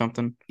 quote yeah. or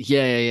something?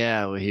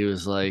 Yeah. Where he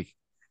was like,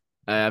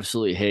 I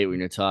absolutely hate when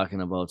you're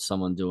talking about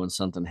someone doing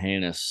something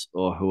heinous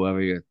or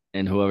whoever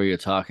you're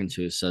talking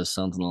to says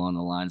something along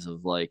the lines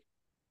of like,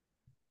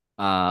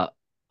 uh,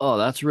 oh,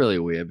 that's really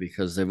weird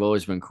because they've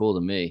always been cool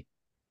to me.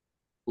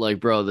 Like,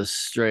 bro, this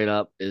straight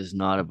up is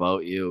not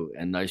about you,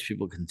 and nice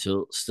people can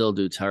still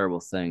do terrible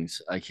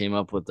things. I came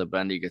up with the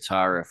bendy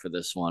guitar riff for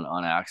this one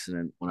on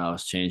accident when I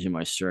was changing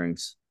my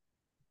strings.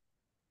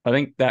 I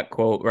think that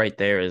quote right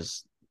there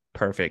is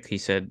perfect. He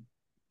said,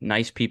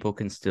 "Nice people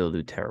can still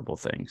do terrible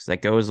things."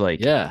 That goes like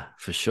Yeah,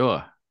 for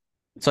sure.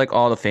 it's like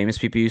all the famous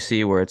people you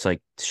see where it's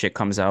like shit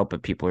comes out,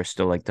 but people are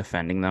still like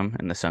defending them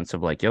in the sense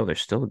of like, yo, they're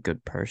still a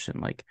good person.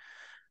 Like,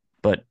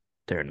 but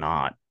they're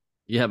not.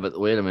 Yeah, but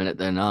wait a minute,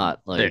 they're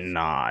not They're like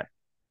not.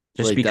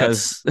 Just like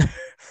because that's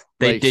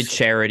they like did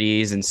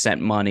charities and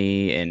sent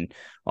money and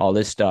all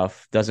this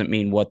stuff doesn't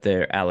mean what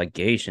their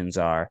allegations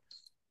are.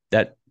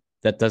 That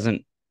that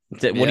doesn't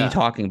what are you yeah.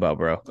 talking about,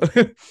 bro?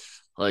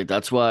 Like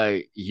that's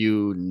why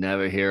you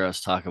never hear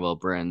us talk about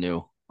brand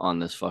new on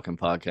this fucking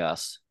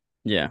podcast.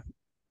 Yeah.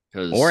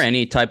 Or Because,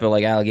 any type of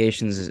like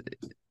allegations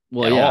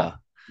well, at yeah, all.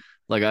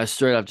 like I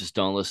straight up just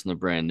don't listen to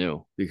brand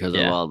new because of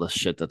Yeah. all the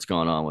shit that's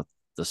going on with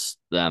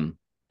them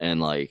and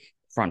like,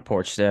 Front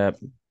porch step.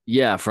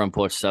 yeah, Front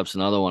Porch Steps,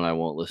 another one I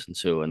won't listen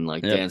to, and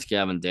like Yep. Dance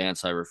Gavin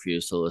Dance, I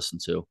refuse to listen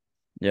to.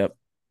 Yep.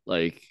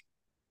 Like,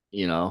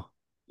 you know,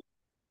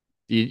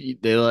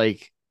 they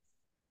like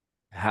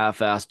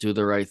half-ass do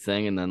the right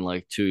thing, and then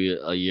like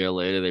a year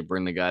later they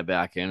bring the guy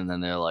back in, and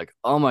then they're like,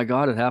 "Oh my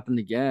god, it happened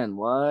again!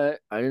 What?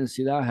 I didn't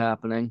see that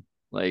happening."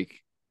 Like,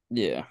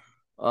 Yeah.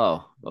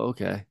 oh,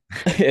 okay.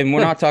 And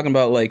we're not talking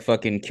about like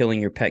fucking killing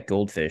your pet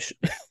goldfish,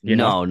 you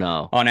know,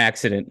 No, no, on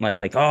accident.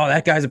 Like, oh,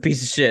 that guy's a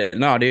piece of shit.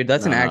 No, dude,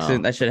 that's an no,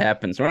 accident. no, That shit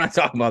happens. We're not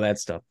talking about that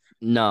stuff.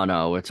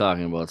 no. We're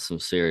talking about some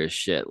serious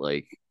shit,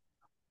 like,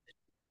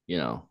 you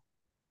know,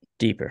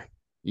 Deeper.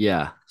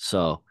 yeah.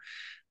 So,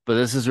 but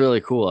this is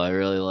really cool. I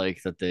really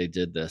like that they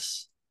did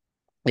this.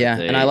 That Yeah.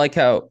 And I they, like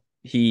how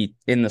he,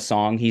 in the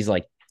song, he's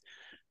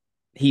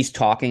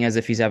talking as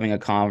if he's having a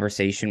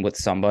conversation with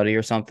somebody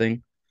or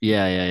something.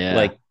 yeah.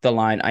 Like the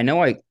line, I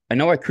know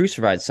I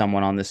crucified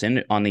someone on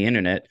on the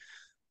internet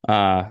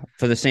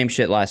for the same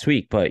shit last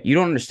week, but you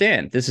don't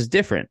understand. This is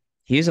different.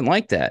 He isn't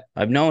like that.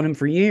 I've known him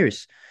for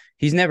years.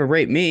 He's never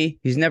raped me.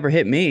 He's never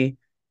hit me.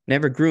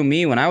 Never grew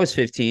me when I was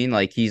 15.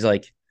 Like he's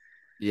like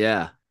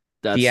Yeah,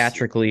 that's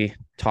theatrically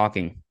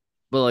talking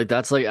but like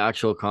that's like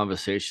actual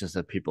conversations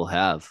that people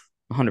have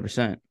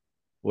 100%.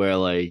 where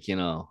like,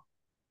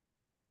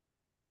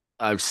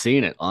 I've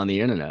seen it on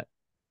the internet.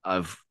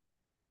 I've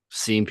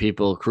seen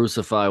people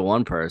crucify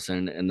one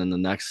person, and then the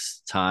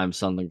next time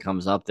something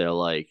comes up, they're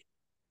like,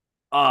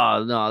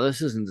 "Oh no,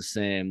 this isn't the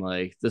same.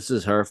 Like this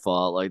is her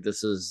fault. Like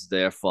this is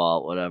their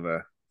fault.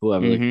 Whatever.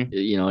 Whoever, Mm-hmm.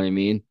 you know what I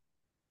mean?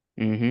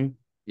 Mm-hmm.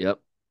 Yep."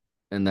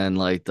 And then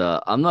like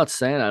I'm not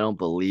saying I don't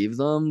believe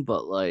them,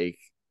 but like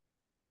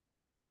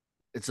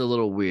it's a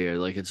little weird.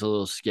 Like it's a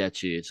little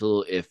sketchy. It's a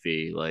little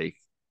iffy. Like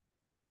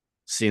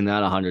seen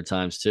that 100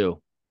 times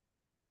too.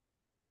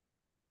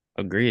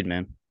 Agreed,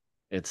 man.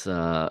 It's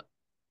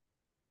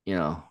you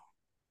know,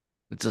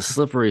 it's a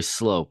slippery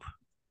slope.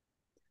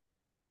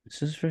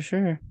 This is for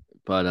sure.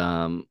 But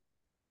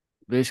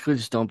basically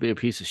just don't be a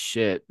piece of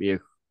shit. Be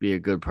a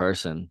good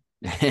person.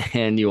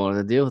 And you want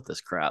to deal with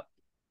this crap.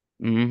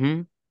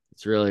 Mm-hmm.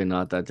 It's really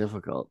not that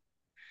difficult.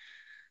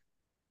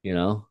 You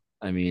know?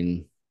 I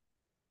mean,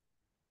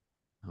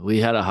 we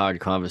had a hard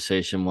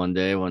conversation one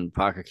day when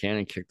Parker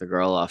Cannon kicked the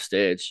girl off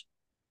stage.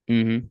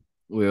 Mm-hmm.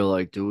 We were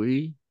like, do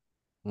we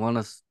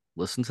want to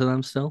listen to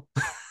them still?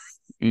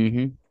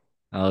 Mm-hmm.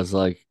 I was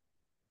like,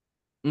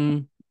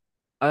 mm,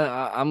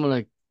 I'm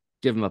gonna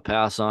give him a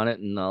pass on it,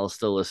 and I'll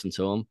still listen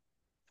to him.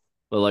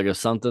 But like, if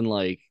something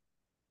like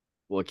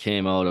what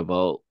came out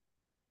about,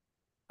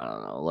 I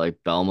don't know, like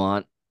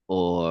Belmont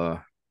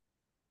or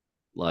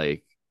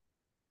like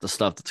the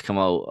stuff that's come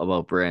out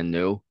about brand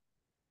new,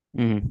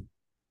 Mm-hmm.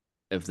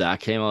 if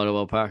that came out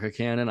about Parker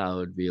Cannon, I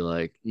would be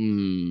like,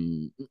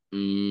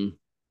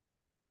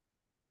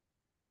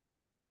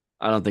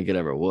 I don't think it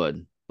ever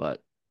would,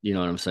 but you know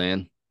what I'm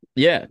saying?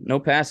 Yeah, no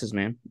passes,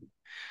 man.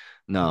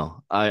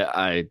 No,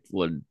 I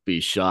would be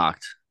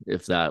shocked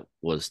if that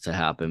was to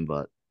happen,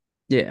 but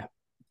Yeah.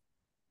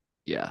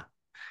 yeah.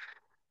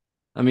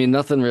 I mean,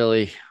 nothing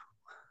really.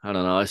 I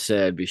don't know. I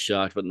say I'd be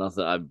shocked, but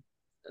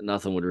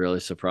nothing would really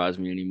surprise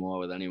me anymore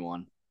with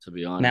anyone, to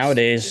be honest.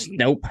 Nowadays,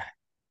 nope.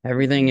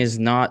 Everything is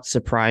not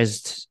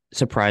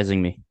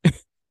surprising me.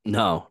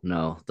 No,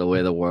 no, the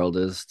way the world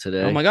is Oh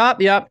today. my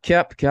god, yep.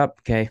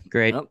 Okay,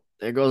 great. Yep,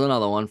 there goes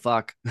another one.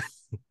 Fuck.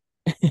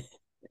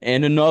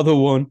 And another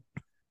one.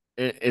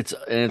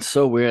 It's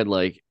so weird.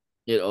 Like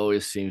it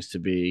always seems to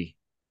be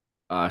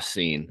our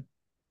scene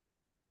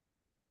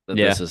that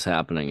Yeah, this is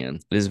happening in.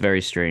 it is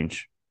very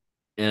strange.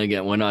 And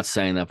again, we're not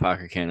saying that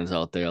Parker Cannon's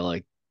out there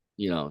like,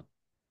 you know,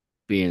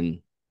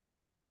 being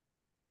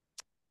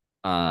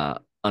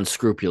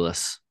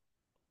unscrupulous.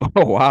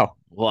 Oh wow.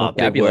 Wow,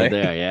 big word Vocabulary.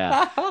 there,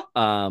 yeah.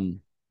 Um,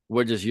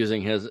 we're just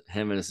using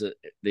him as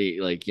the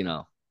like, you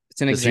know,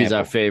 It's an because he's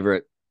our example.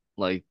 favorite,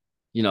 like,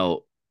 you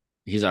know,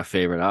 he's our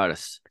favorite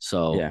artist.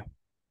 So, Yeah.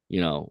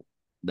 you know,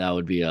 that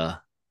would be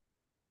a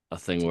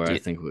thing where I De-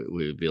 think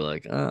we would be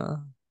like, I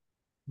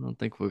don't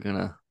think we're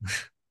gonna.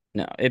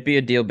 no, it'd be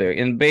a deal breaker.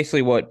 And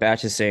basically what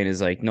Batch is saying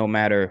is like no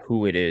matter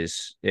who it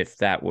is, if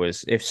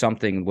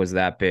something was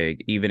that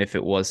big, even if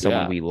it was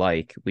someone Yeah, we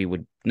like, we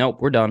would nope,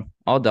 we're done.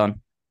 All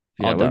done.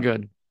 All yeah, we're done.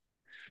 good.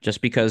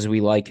 Just because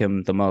we like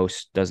him the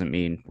most doesn't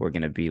mean we're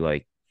gonna be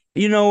like,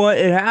 you know what,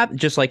 it happened.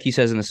 Just like he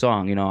says in the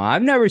song,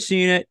 I've never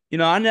seen it.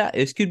 I'm not.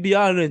 This could be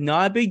on it.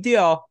 Not a big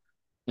deal.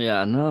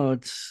 Yeah, no,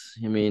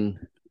 I mean,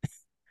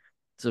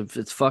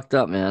 it's fucked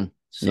up, man.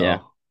 Yeah.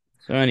 So,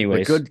 So, but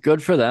anyways,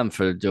 good for them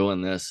for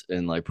doing this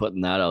and like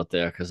putting that out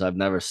there because I've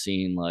never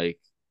seen like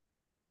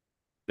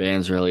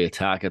bands really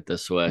attack it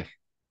this way.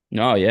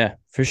 no, yeah,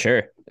 for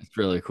sure. It's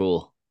really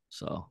cool.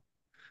 So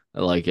I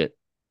like it.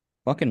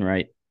 Fucking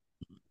right.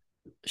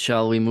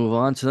 Shall we move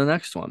on to the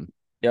next one?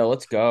 Yo,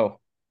 let's go.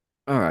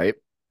 All right.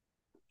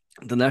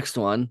 The next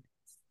one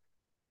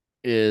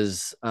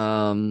is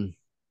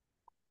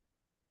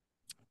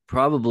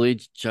probably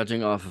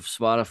judging off of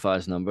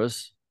Spotify's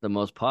numbers, the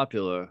most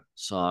popular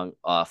song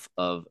off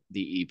of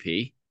the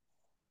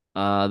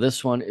EP.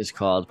 This one is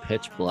called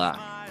Pitch Black.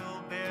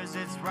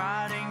 Its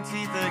rotting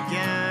teeth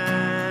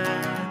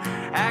again.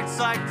 Acts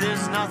like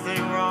there's nothing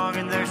wrong,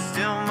 and they're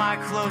still my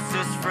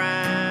closest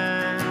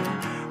friend.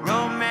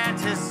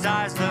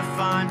 Romanticize the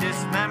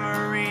fondest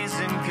memories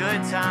and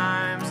good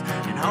times,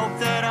 and hope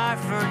that I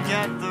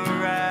forget the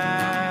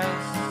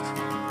rest.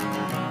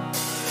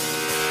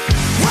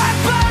 Rock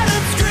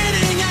bottom's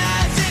grinning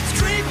as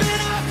it's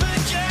creeping up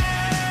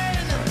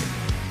again.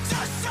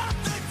 Just off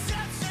the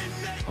depths and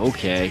make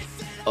Okay.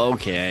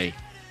 Okay.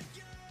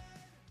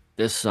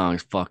 This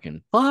song's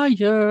fucking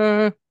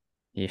fire.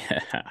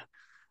 Yeah.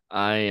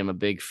 I am a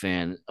big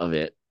fan of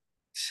it.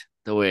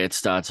 The way it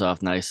starts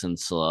off nice and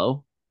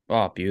slow.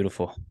 Oh,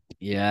 beautiful.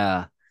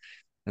 Yeah.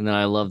 And then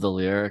I love the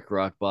lyric,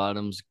 rock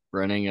bottoms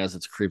grinning as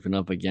it's creeping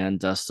up again,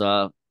 dust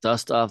off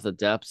the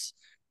depths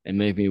and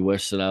make me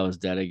wish that I was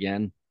dead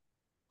again.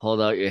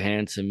 Hold out your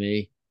hand to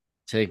me.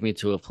 Take me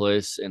to a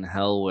place in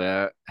hell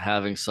where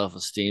having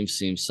self-esteem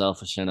seems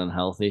selfish and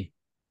unhealthy.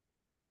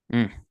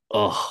 Mm.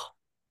 Oh.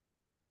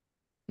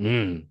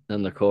 Then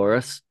the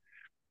chorus.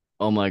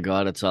 Oh my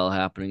God, it's all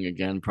happening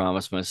again.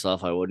 Promised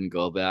myself I wouldn't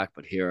go back,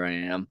 but here I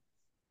am.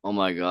 Oh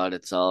my God,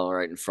 it's all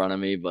right in front of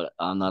me, but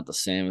I'm not the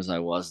same as I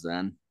was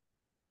then.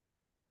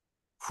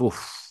 Whew.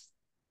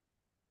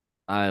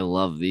 I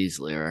love these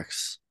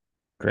lyrics.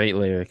 Great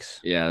lyrics.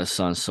 Yeah, this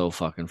song's so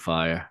fucking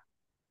fire.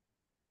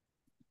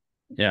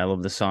 Yeah, I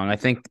love this song. I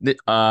think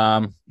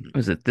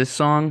was it this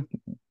song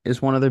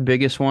is one of their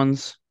biggest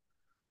ones,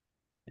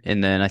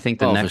 and then I think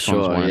the Oh, for next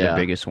one's sure. one of their Yeah.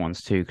 biggest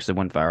ones too because it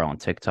went viral on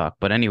TikTok.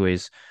 But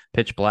anyways,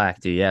 Pitch Black,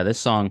 dude. Yeah, this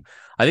song.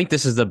 I think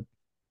this is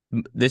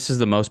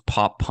the most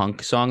pop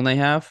punk song they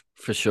have,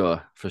 For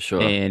sure. For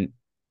sure. and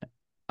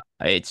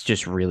it's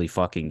just really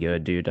fucking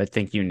good, dude. I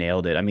think you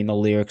nailed it. I mean, the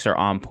lyrics are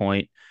on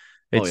point.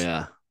 Oh, It's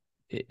yeah.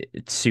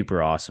 it's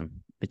super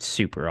awesome. It's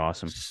super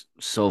awesome.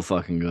 So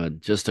fucking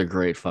good. Just a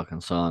great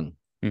fucking song.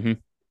 hmm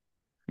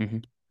hmm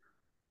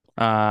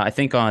I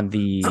think on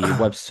the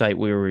website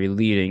we were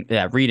reading,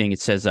 it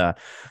says that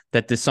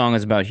this song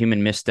is about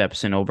human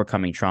missteps and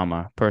overcoming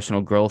trauma.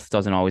 Personal growth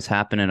doesn't always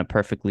happen in a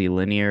perfectly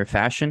linear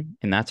fashion,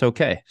 and that's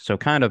okay. So,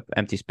 kind of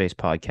Empty Space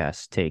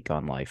Podcast take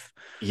on life.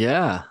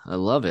 Yeah. I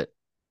love it.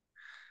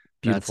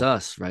 That's Beautiful,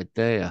 us right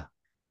there.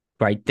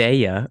 right there.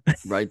 Yeah,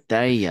 Right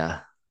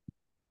there.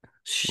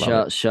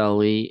 love it. Shall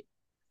we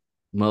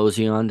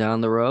mosey on down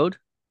the road?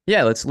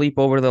 Yeah, let's leap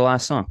over to the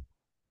last song.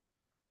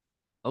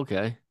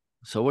 Okay.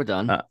 So we're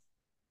done. Uh,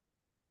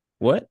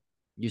 what?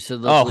 You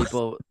said let's Oh, leap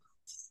over.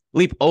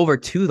 leap over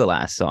to the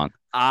last song.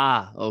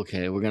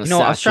 Okay. We're gonna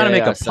I was trying to sashay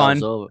make a ourselves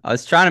pun. over. I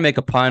was trying to make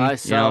a pun. I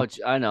saw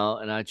I know,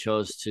 and I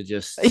chose to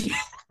just,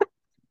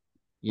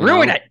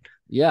 Ruin it.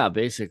 Yeah,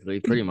 basically,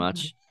 pretty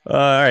much. All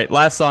right,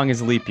 last song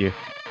is Leap Year.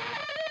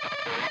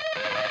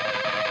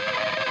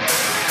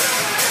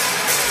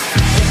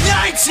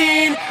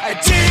 19, I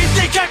didn't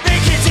think I'd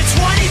make it to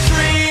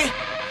 23,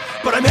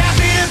 but I'm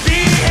happy to be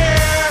here.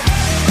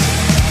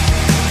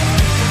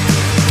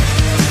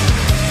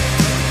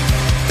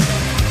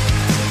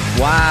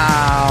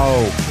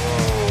 Wow.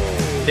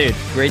 Dude,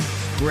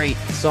 great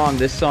song.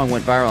 This song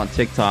went viral on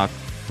TikTok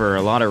for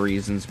a lot of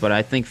reasons, but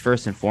I think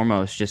first and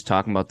foremost, just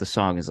talking about the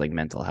song is like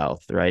mental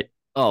health, right?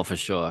 Oh, for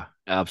sure. Like,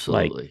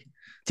 Absolutely.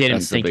 didn't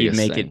That's the think you'd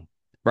biggest make it, thing.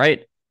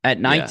 right? At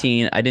Yeah.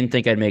 19, I didn't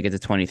think I'd make it to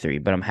 23,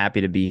 but I'm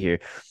happy to be here.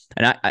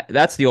 And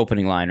that's the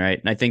opening line, right?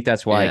 And I think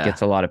that's why it Yeah.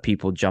 gets a lot of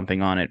people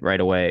jumping on it right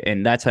away.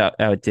 And that's how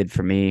it did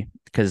for me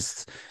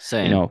because,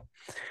 Same.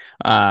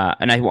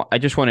 and I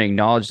just want to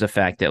acknowledge the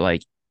fact that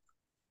like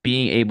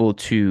being able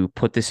to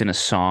put this in a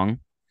song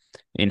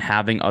and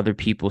having other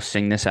people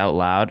sing this out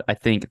loud, I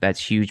think that's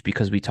huge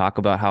because we talk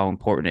about how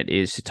important it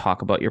is to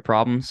talk about your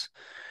problems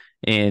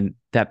and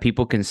that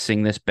people can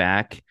sing this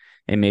back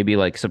and maybe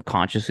like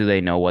subconsciously they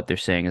know what they're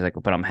saying is like,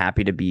 but I'm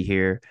happy to be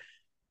here.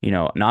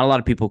 Not a lot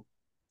of people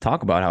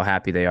talk about how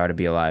happy they are to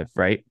be alive,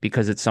 right?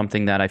 Because it's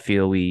something that I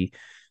feel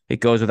it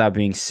goes without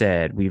being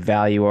said. We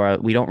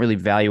don't really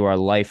value our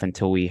life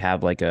until we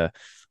have like a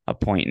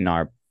point in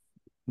our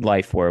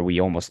life where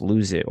we almost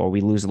lose it or we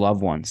lose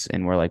loved ones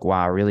and we're like,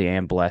 wow, I really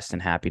am blessed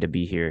and happy to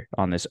be here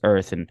on this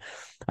earth. And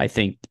I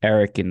think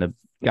Eric and the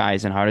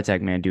guys in Heart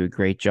Attack Man do a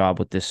great job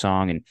with this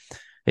song, and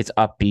it's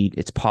upbeat,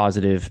 it's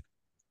positive,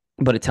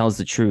 but it tells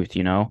the truth.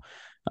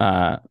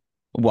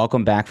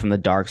 Welcome back from the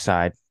dark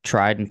side,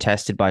 tried and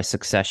tested by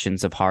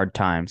successions of hard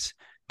times.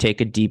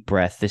 Take a deep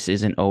breath. This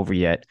isn't over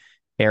yet.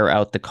 Air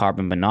out the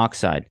carbon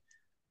monoxide.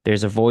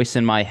 There's a voice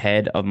in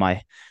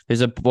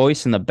there's a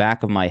voice in the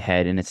back of my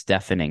head, and it's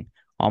deafening.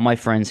 All my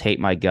friends hate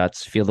my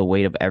guts, feel the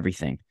weight of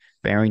everything,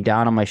 bearing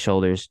down on my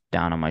shoulders,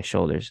 down on my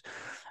shoulders.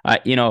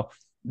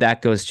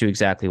 That goes to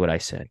exactly what I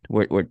said.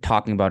 We're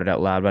talking about it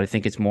out loud, but I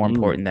think it's more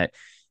important that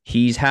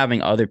he's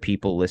having other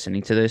people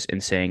listening to this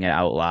and saying it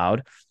out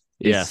loud.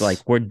 It's like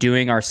we're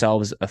doing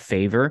ourselves a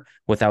favor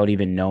without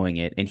even knowing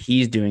it, and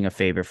he's doing a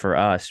favor for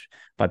us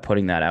by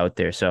putting that out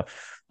there. So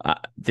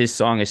this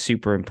song is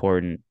super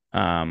important.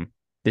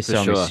 This For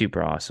song sure. is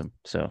super awesome.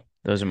 So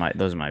those are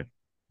my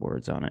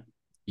words on it.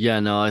 Yeah,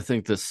 no, I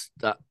think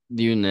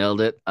you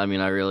nailed it. I mean,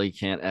 I really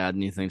can't add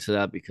anything to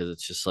that because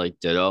it's just like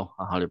ditto,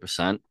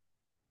 100%.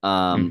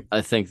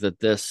 I think that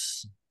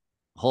this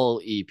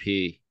whole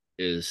EP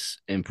is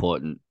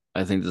important.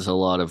 I think there's a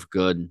lot of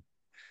good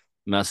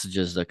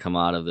messages that come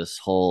out of this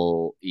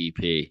whole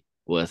EP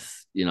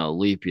with,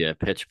 Leap Year,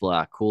 Pitch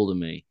Black, Cool to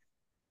Me,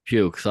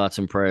 Puke, Thoughts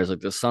and Prayers. Like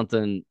there's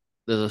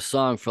a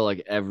song for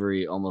like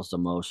every almost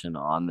emotion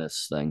on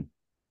this thing.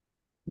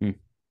 Mm.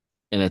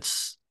 And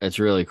it's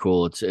really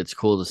cool. It's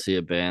cool to see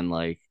a band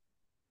like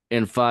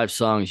in 5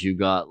 songs you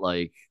got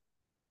like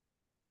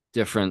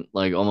different,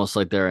 like almost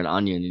like they're an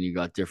onion, and you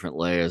got different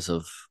layers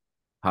of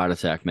Heart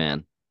Attack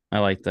Man. I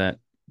like that.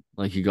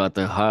 Like you got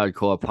the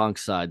hardcore punk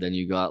side, then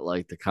you got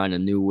like the kind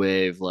of new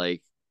wave,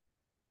 like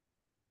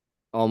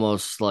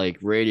almost like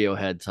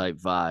Radiohead type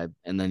vibe,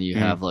 and then you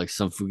have like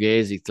some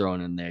Fugazi thrown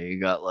in there. You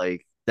got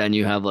like then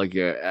you have like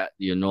your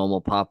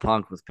normal pop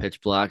punk with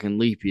Pitch Black and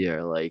Leap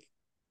Year. Like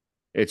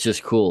it's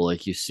just cool.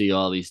 Like you see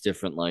all these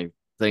different like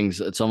things.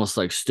 It's almost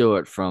like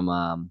Stewart from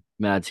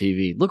Mad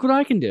TV. Look what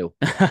I can do.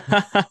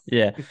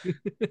 Yeah.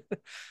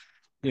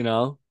 You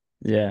know?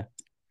 Yeah.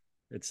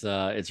 It's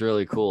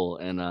really cool,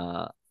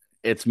 and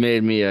it's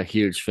made me a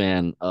huge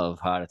fan of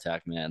Heart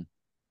Attack Man.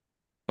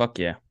 Fuck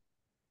yeah.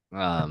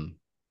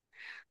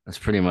 That's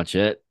pretty much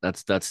it.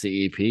 That's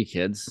the EP,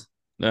 kids.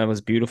 That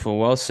was beautiful.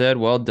 Well said.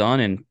 Well done.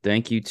 And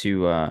thank you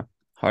to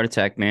Heart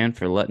Attack Man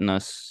for letting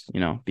us,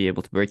 be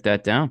able to break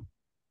that down.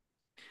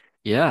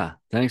 Yeah,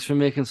 thanks for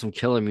making some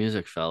killer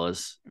music,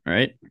 fellas.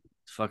 Right?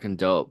 It's fucking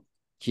dope.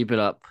 Keep it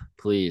up,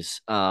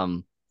 please.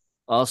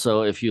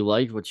 Also, if you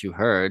liked what you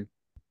heard,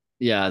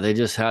 yeah, they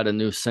just had a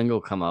new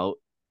single come out,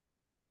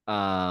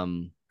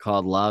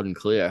 called Loud and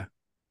Clear,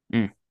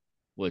 Mm.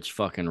 which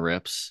fucking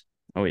rips.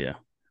 Oh yeah.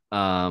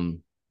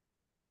 Um,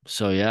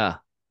 so yeah,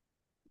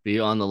 be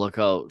on the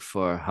lookout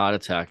for Heart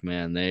Attack,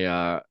 man. They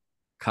are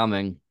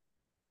coming.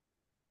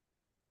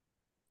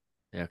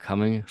 They're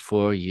coming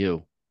for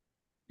you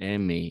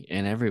and me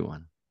and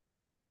everyone.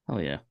 Oh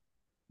yeah.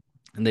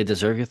 And they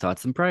deserve your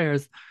thoughts and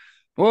prayers.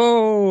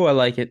 Whoa, I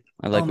like it.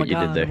 I Oh like my what you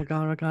did god, oh my there.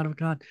 god, oh my god, oh my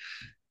god.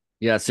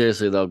 Yeah,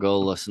 seriously though, go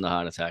listen to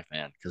Heart Attack,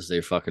 man, because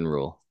they fucking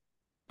rule.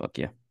 Fuck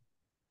yeah.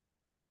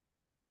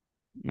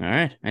 All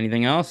right.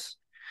 Anything else?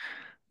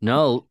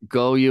 No,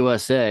 go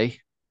USA.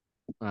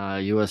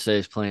 USA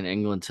is playing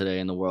England today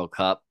in the World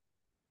Cup.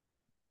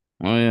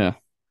 Oh yeah.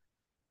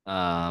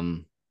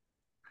 Um,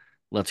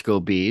 let's go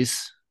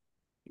Bees.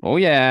 Oh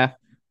yeah.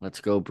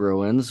 Let's go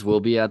Bruins. We'll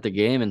be at the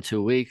game in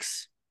 2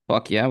 weeks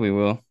Fuck yeah, we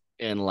will.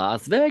 in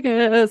Las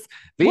Vegas.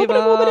 Viva Whoopity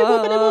whoopity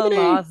whoopity whoopity.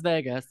 Las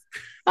Vegas.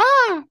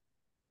 Ah.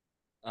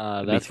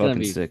 It'd be That's gonna fucking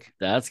be sick.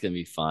 that's gonna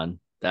be fun.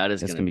 That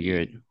is That's gonna gonna be be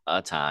great.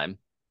 a time.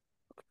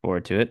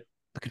 Forward to it.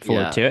 Looking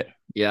forward Yeah, to it.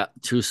 yeah.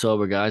 Two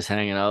sober guys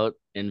hanging out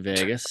in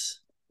Vegas.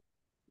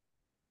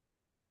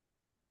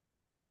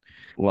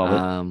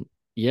 Love it.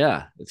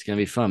 Yeah, it's gonna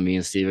be fun. Me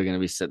and Steve are gonna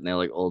be sitting there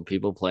like old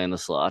people playing the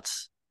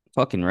slots.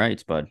 Fucking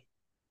rights, bud.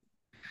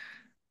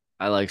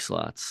 I like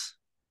slots.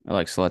 I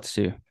like sluts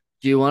too.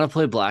 Do you want to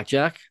play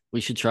blackjack?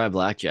 We should try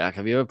blackjack.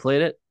 Have you ever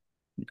played it?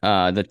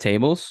 The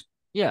tables?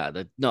 Yeah,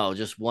 no,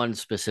 just one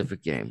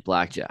specific game,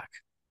 blackjack.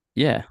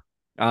 Yeah.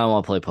 I don't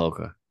want to play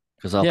poker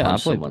because I'll Yeah,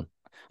 punch someone.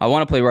 I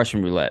want to play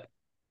Russian roulette.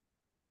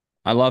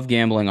 I love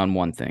gambling on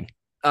one thing.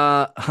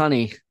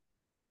 Honey,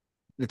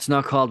 it's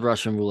not called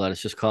Russian roulette.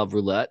 It's just called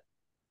roulette.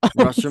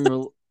 Russian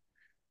roulette,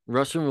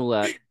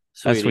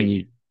 That's when sweetie.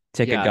 you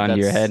take a Yeah, gun to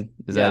your that's head.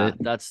 Is that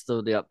it? that's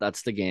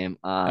the game.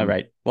 All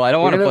right. Well, I don't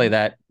we're want to gonna play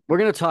that. we're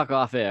gonna talk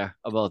off air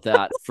about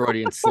that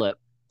Freudian slip.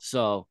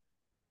 So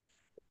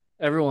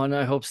everyone,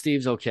 I hope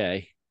Steve's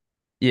okay.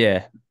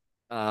 Yeah.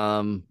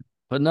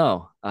 But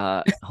no,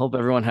 hope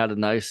everyone had a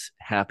nice,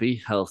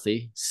 happy,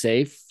 healthy,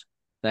 safe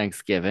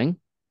Thanksgiving.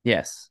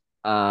 Yes.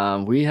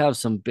 We have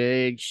some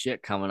big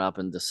shit coming up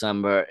in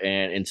December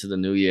and into the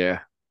new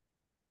year.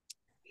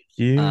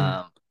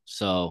 Yeah.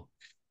 So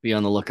be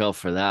on the lookout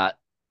for that.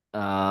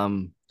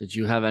 Did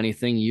you have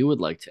anything you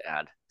would like to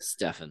add,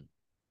 Stefan?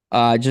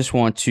 I just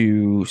want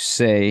to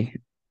say,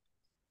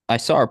 I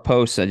saw our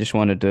post. I just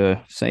wanted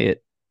to say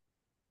it.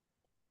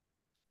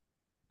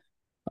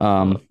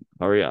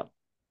 Hurry up.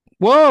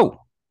 Whoa,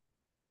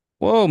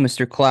 whoa,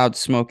 Mr. Cloud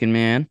Smoking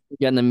Man.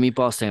 Getting a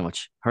meatball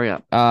sandwich. Hurry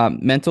up.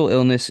 Mental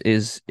illness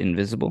is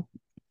invisible.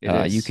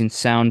 It You is. can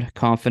sound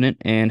confident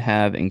and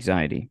have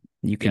anxiety.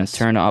 You can Yes.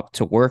 turn up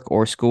to work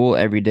or school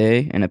every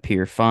day and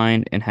appear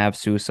fine and have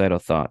suicidal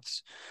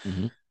thoughts.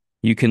 Mhm.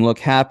 You can look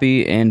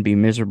happy and be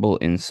miserable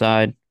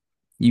inside.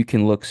 You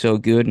can look so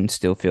good and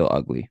still feel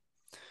ugly.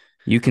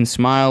 You can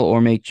smile or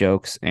make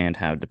jokes and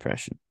have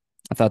depression.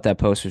 I thought that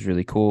post was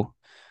really cool.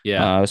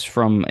 Yeah. It was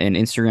from an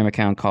Instagram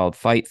account called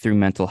Fight Through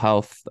Mental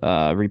Health.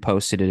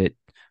 Reposted it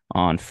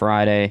on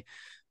Friday.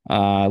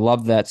 I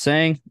love that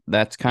saying.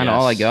 That's kind of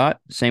all I Yes.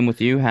 got. Same with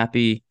you.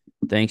 Happy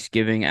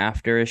Thanksgiving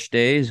after-ish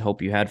days.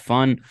 Hope you had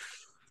fun.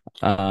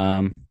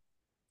 Yeah.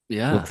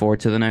 Look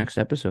forward to the next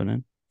episode,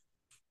 man.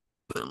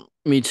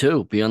 Me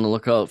too. Be on the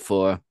lookout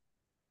for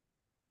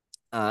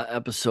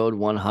episode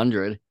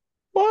 100.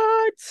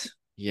 What?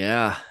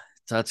 Yeah,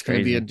 that's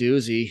gonna be a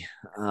doozy.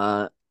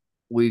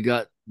 We've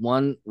got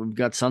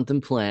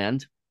something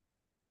planned.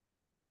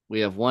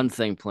 We have one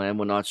thing planned.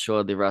 We're not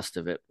sure the rest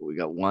of it, but we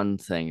got one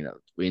thing that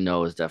we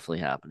know is definitely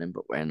happening,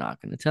 but we're not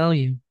gonna tell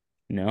you.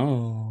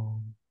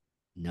 No.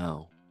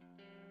 No.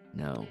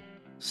 No.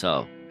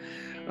 So,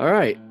 all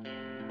right.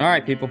 All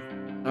right, people.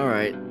 All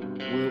right.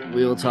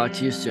 We will talk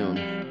to you soon.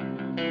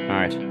 All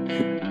right.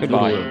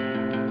 Goodbye. Toodaloo.